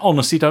 I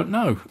honestly don't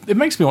know. It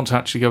makes me want to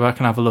actually go back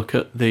and have a look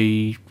at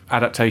the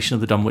adaptation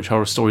of the Dunwich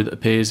Horror story that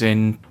appears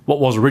in what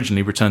was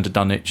originally Return to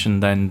Dunwich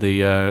and then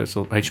the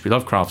sort of H.P.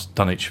 Lovecraft's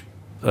Dunwich,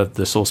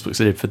 the source books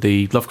they did for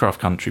the Lovecraft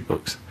Country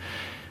books,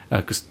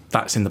 because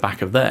that's in the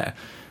back of there.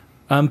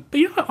 But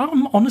yeah,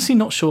 I'm honestly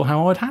not sure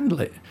how I'd handle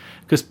it.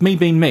 Because me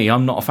being me,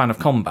 I'm not a fan of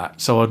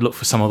combat, so I'd look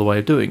for some other way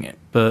of doing it.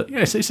 But yeah,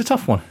 it's a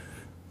tough one.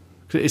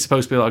 It's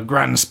supposed to be like a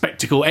grand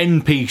spectacle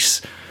end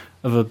piece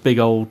of a big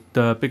old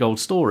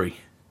story.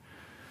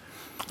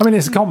 I mean,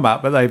 it's a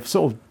combat, but they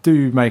sort of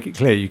do make it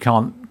clear you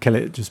can't kill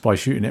it just by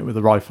shooting it with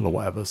a rifle or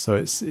whatever. So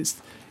it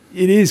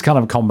is kind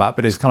of a combat,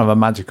 but it's kind of a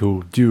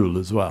magical duel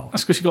as well.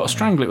 That's because you've got to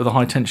strangle it with a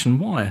high tension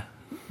wire.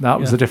 That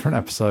was a different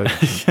episode.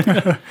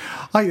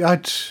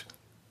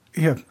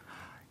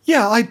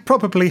 I'd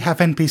probably have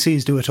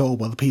NPCs do it all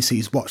while the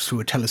PCs watch through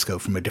a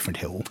telescope from a different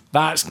hill.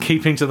 That's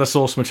keeping to the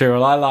source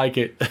material. I like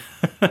it.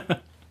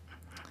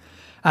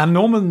 And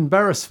Norman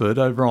Beresford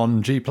over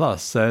on G+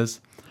 says,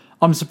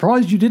 "I'm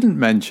surprised you didn't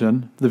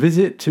mention the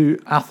visit to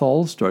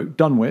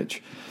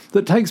Athol/Dunwich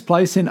that takes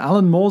place in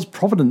Alan Moore's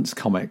Providence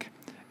comic.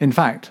 In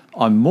fact,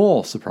 I'm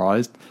more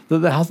surprised that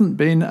there hasn't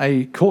been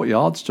a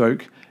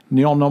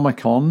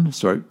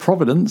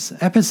Courtyard/Neonomicon/Providence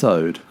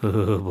episode."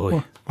 Oh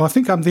boy. Well, I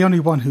think I'm the only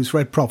one who's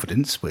read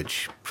Providence,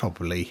 which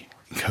probably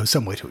goes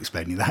some way to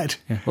explaining that.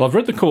 Yeah. Well, I've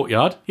read The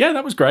Courtyard. Yeah,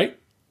 that was great.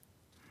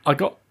 I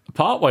got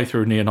part way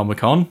through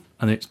Neonomicon,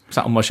 and it's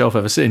sat on my shelf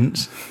ever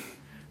since.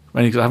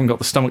 Mainly because I haven't got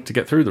the stomach to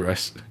get through the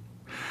rest.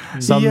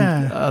 Some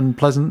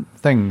unpleasant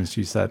things,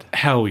 you said.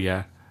 Hell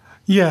yeah.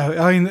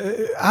 Yeah, I mean,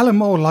 Alan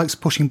Moore likes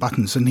pushing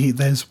buttons, and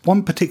there's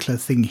one particular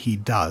thing he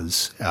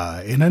does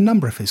in a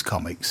number of his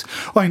comics.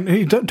 I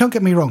mean, don't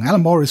get me wrong,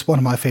 Alan Moore is one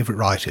of my favourite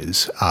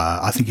writers.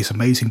 I think he's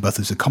amazing both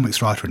as a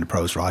comics writer and a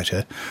prose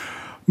writer.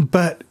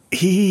 But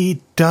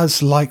he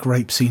does like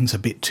rape scenes a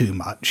bit too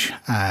much,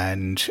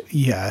 and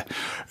yeah,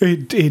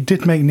 it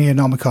did make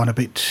Neonomicon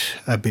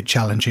a bit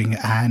challenging,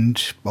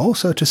 and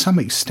also to some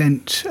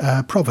extent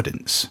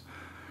Providence.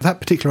 That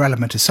particular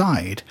element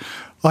aside,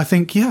 I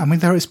think, yeah, I mean,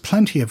 there is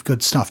plenty of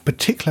good stuff,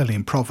 particularly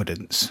in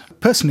Providence.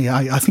 Personally,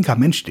 I think I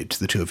mentioned it to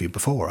the two of you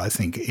before. I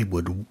think it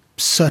would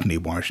certainly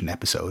warrant an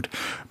episode,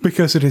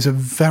 because it is a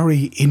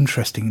very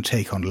interesting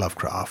take on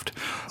Lovecraft.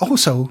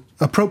 Also,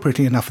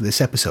 appropriately enough for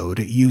this episode,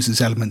 it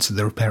uses elements of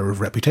the Repair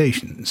of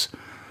Reputations.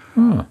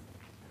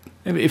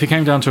 If it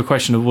came down to a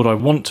question of would I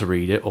want to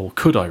read it or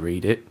could I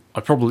read it,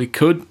 I probably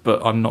could,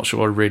 but I'm not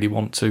sure I really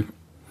want to.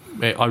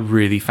 I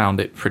really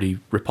found it pretty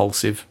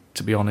repulsive,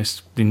 to be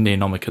honest. The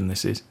Neonomicon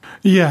this is.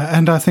 Yeah,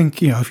 and I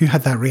think, if you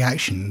had that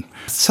reaction,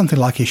 something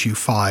like issue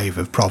 5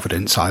 of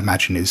Providence, I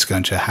imagine, is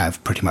going to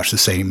have pretty much the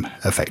same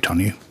effect on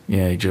you.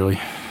 Yeah,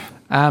 Julie.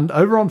 And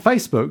over on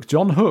Facebook,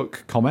 John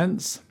Hook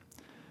comments,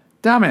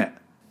 "Damn it,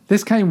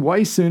 this came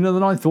way sooner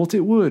than I thought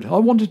it would. I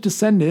wanted to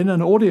send in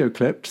an audio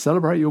clip to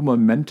celebrate your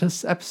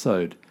momentous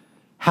episode.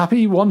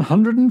 Happy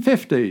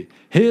 150.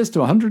 Here's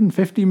to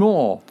 150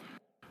 more."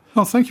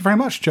 Well, thank you very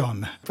much,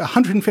 John.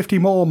 150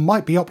 more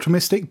might be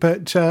optimistic,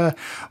 but,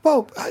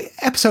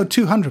 episode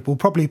 200 will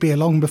probably be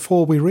along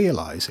before we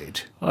realise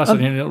it. Well, that's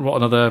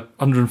another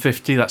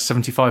 150, that's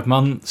 75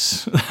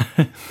 months.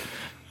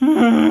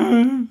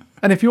 And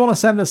if you want to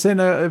send us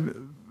in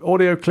an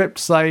audio clip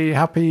to say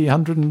happy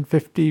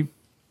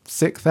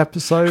 156th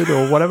episode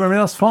or whatever, I mean,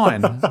 that's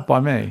fine by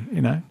me,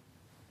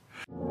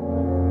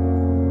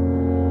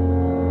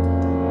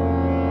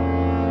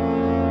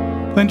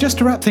 Then just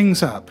to wrap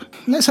things up,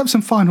 let's have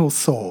some final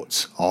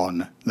thoughts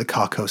on the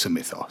Carcosa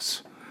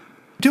mythos.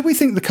 Do we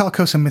think the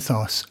Carcosa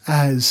mythos,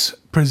 as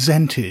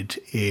presented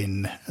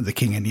in the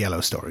King in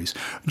Yellow stories,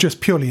 just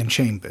purely in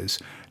Chambers,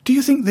 do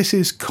you think this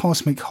is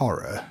cosmic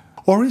horror?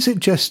 Or is it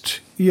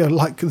just,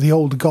 like the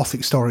old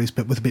Gothic stories,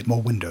 but with a bit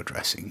more window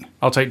dressing?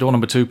 I'll take door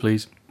number 2,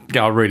 please.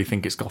 Yeah, I really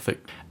think it's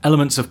Gothic.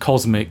 Elements of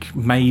cosmic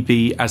may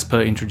be, as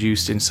per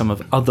introduced in some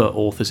of other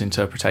authors'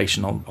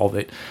 interpretation of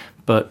it,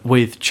 but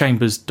with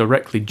Chambers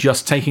directly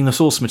just taking the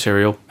source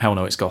material, hell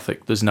no, it's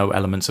Gothic. There's no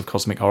elements of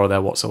cosmic horror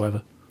there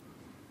whatsoever.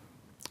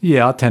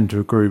 Yeah, I tend to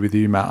agree with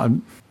you, Matt.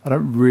 I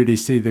don't really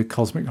see the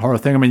cosmic horror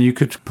thing. I mean, you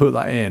could put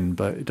that in,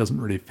 but it doesn't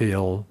really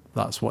feel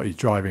that's what he's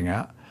driving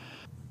at.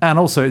 And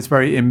also, it's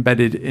very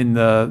embedded in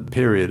the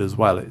period as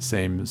well, it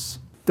seems.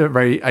 They're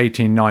very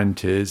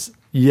 1890s.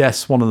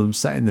 Yes, one of them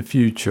set in the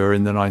future,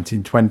 in the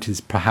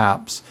 1920s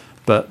perhaps,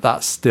 but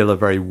that's still a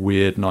very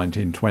weird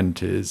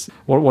 1920s.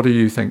 What do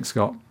you think,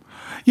 Scott?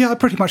 Yeah, I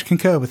pretty much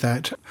concur with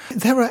that.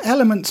 There are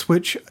elements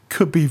which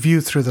could be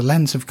viewed through the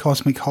lens of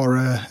cosmic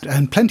horror,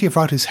 and plenty of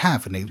writers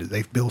have, and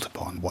they've built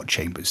upon what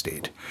Chambers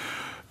did.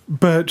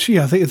 But,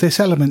 yeah, this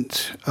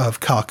element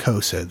of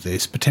Carcosa,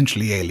 this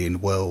potentially alien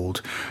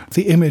world,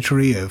 the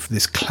imagery of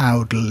this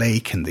cloud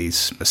lake and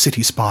these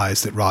city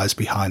spires that rise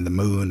behind the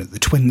moon, the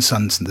twin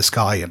suns in the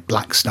sky and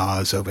black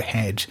stars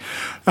overhead,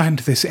 and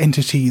this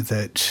entity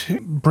that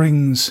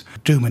brings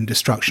doom and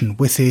destruction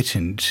with it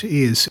and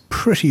is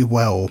pretty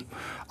well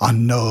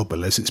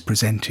unknowable as it's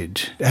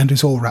presented, and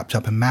is all wrapped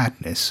up in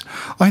madness.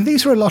 I mean,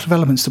 these are a lot of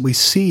elements that we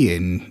see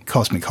in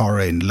cosmic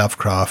horror, in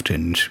Lovecraft,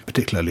 and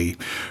particularly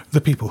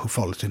the people who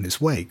followed in his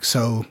wake.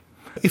 So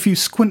if you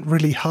squint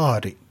really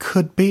hard, it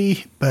could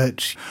be,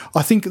 but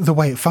I think the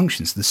way it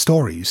functions, the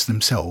stories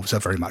themselves are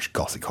very much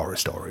Gothic horror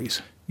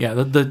stories. Yeah,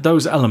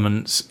 those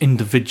elements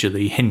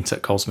individually hint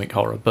at cosmic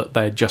horror, but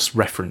they're just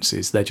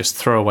references. They're just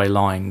throwaway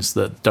lines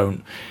that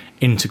don't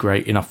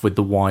integrate enough with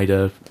the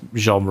wider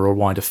genre or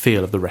wider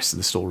feel of the rest of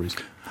the stories.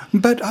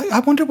 But I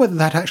wonder whether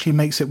that actually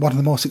makes it one of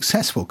the more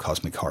successful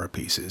cosmic horror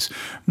pieces,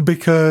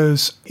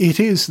 because it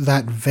is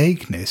that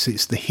vagueness,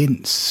 it's the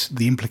hints,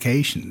 the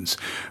implications,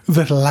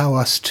 that allow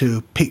us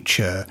to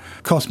picture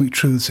cosmic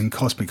truths and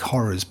cosmic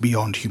horrors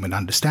beyond human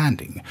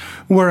understanding.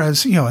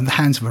 Whereas, in the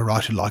hands of a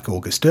writer like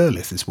August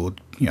Derleth, as we'll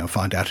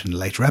find out in a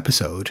later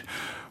episode,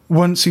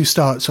 once you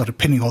start sort of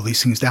pinning all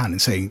these things down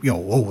and saying,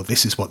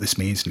 this is what this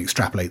means, and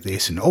extrapolate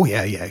this, and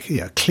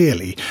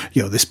clearly,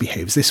 this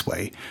behaves this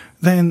way,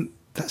 then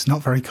that's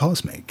not very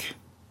cosmic.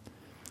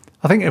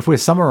 I think if we're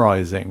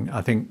summarising,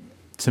 I think,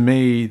 to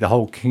me, the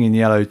whole King in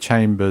Yellow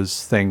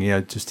Chambers thing,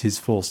 just his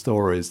 4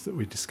 stories that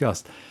we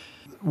discussed,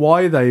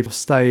 why they've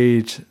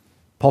stayed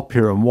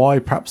popular and why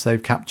perhaps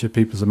they've captured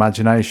people's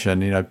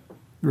imagination,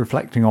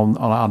 reflecting on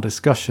our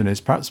discussion, is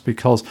perhaps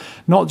because,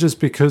 not just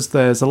because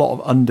there's a lot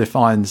of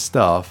undefined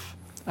stuff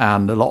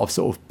and a lot of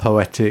sort of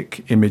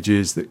poetic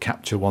images that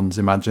capture one's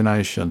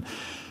imagination,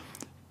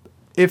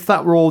 if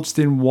that were all just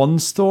in one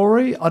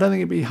story, I don't think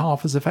it'd be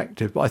half as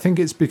effective. But I think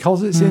it's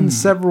because it's in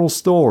several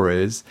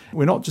stories,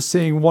 we're not just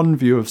seeing one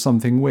view of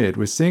something weird,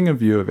 we're seeing a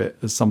view of it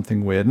as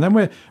something weird. And then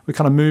we're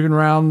kind of moving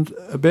around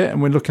a bit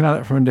and we're looking at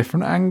it from a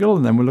different angle,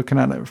 and then we're looking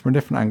at it from a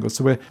different angle.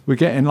 So we're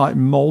getting like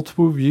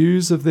multiple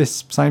views of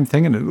this same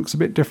thing, and it looks a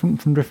bit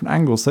different from different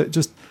angles. So it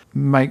just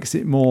makes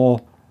it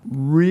more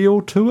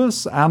real to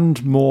us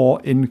and more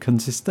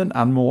inconsistent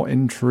and more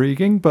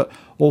intriguing, but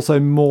also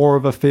more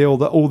of a feel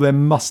that, oh, there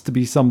must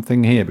be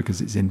something here because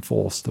it's in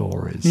 4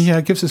 stories. Yeah,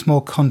 it gives us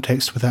more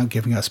context without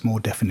giving us more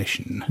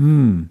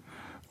definition,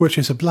 which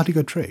is a bloody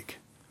good trick.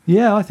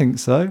 Yeah, I think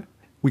so.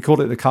 We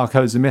call it the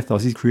Carcosa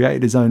mythos. He's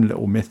created his own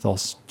little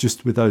mythos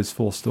just with those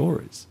 4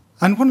 stories.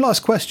 And one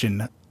last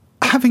question.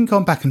 Having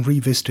gone back and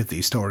revisited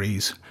these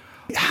stories,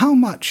 how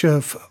much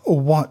of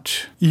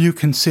what you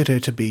consider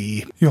to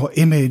be your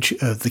image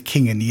of the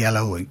King in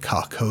Yellow and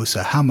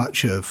Carcosa, how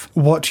much of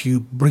what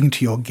you bring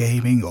to your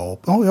gaming or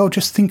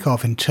just think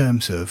of in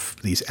terms of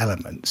these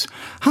elements,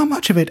 how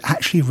much of it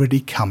actually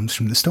really comes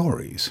from the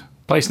stories?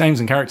 Place names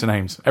and character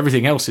names.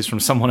 Everything else is from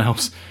someone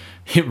else.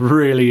 It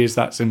really is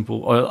that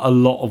simple. A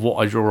lot of what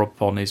I draw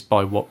upon is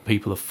by what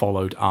people have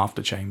followed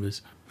after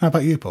Chambers. How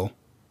about you, Paul?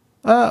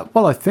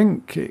 Well, I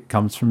think it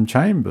comes from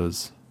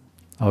Chambers,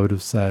 I would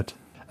have said.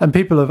 And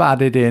people have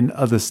added in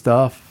other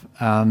stuff.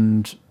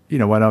 And, you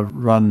know, when I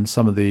run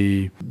some of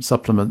the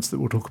supplements that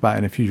we'll talk about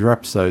in a future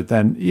episode,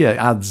 then, yeah, it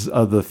adds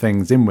other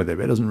things in with it.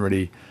 But it doesn't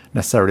really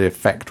necessarily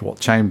affect what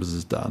Chambers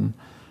has done.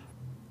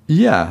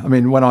 Yeah, I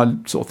mean, when I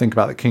sort of think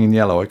about the King in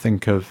Yellow, I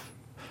think of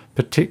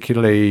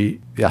particularly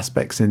the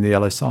aspects in the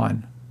yellow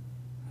sign.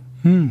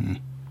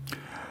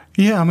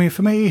 Yeah, I mean,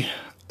 for me,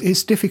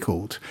 it's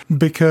difficult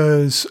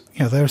because,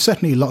 you know, there are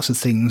certainly lots of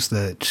things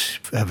that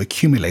have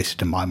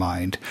accumulated in my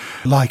mind,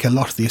 like a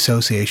lot of the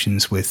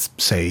associations with,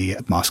 say,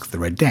 Mask of the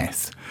Red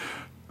Death,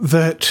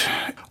 that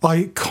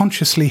I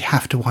consciously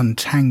have to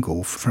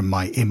untangle from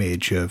my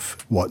image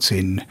of what's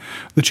in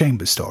the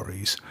Chambers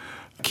stories.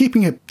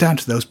 Keeping it down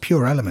to those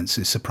pure elements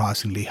is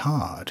surprisingly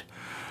hard.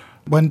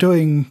 When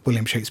doing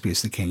William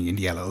Shakespeare's The King in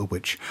Yellow,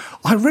 which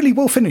I really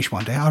will finish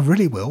one day, I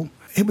really will,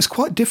 it was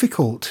quite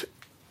difficult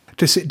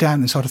to sit down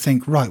and sort of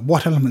think, right,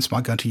 what elements am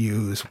I going to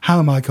use? How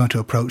am I going to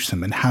approach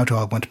them? And how do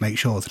I want to make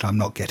sure that I'm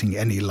not getting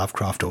any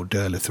Lovecraft or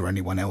Derleth or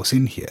anyone else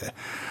in here?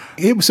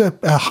 It was a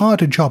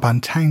harder job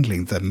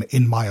untangling them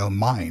in my own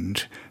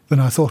mind than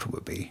I thought it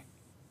would be.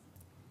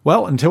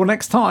 Well, until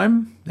next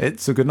time,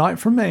 it's a good night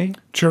from me.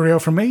 Cheerio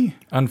from me.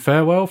 And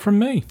farewell from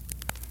me.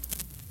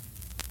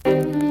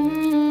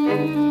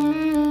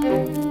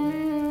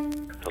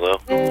 Hello?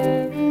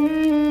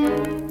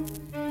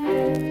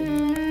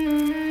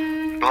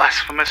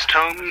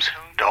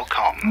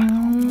 BlasphemousTomes.com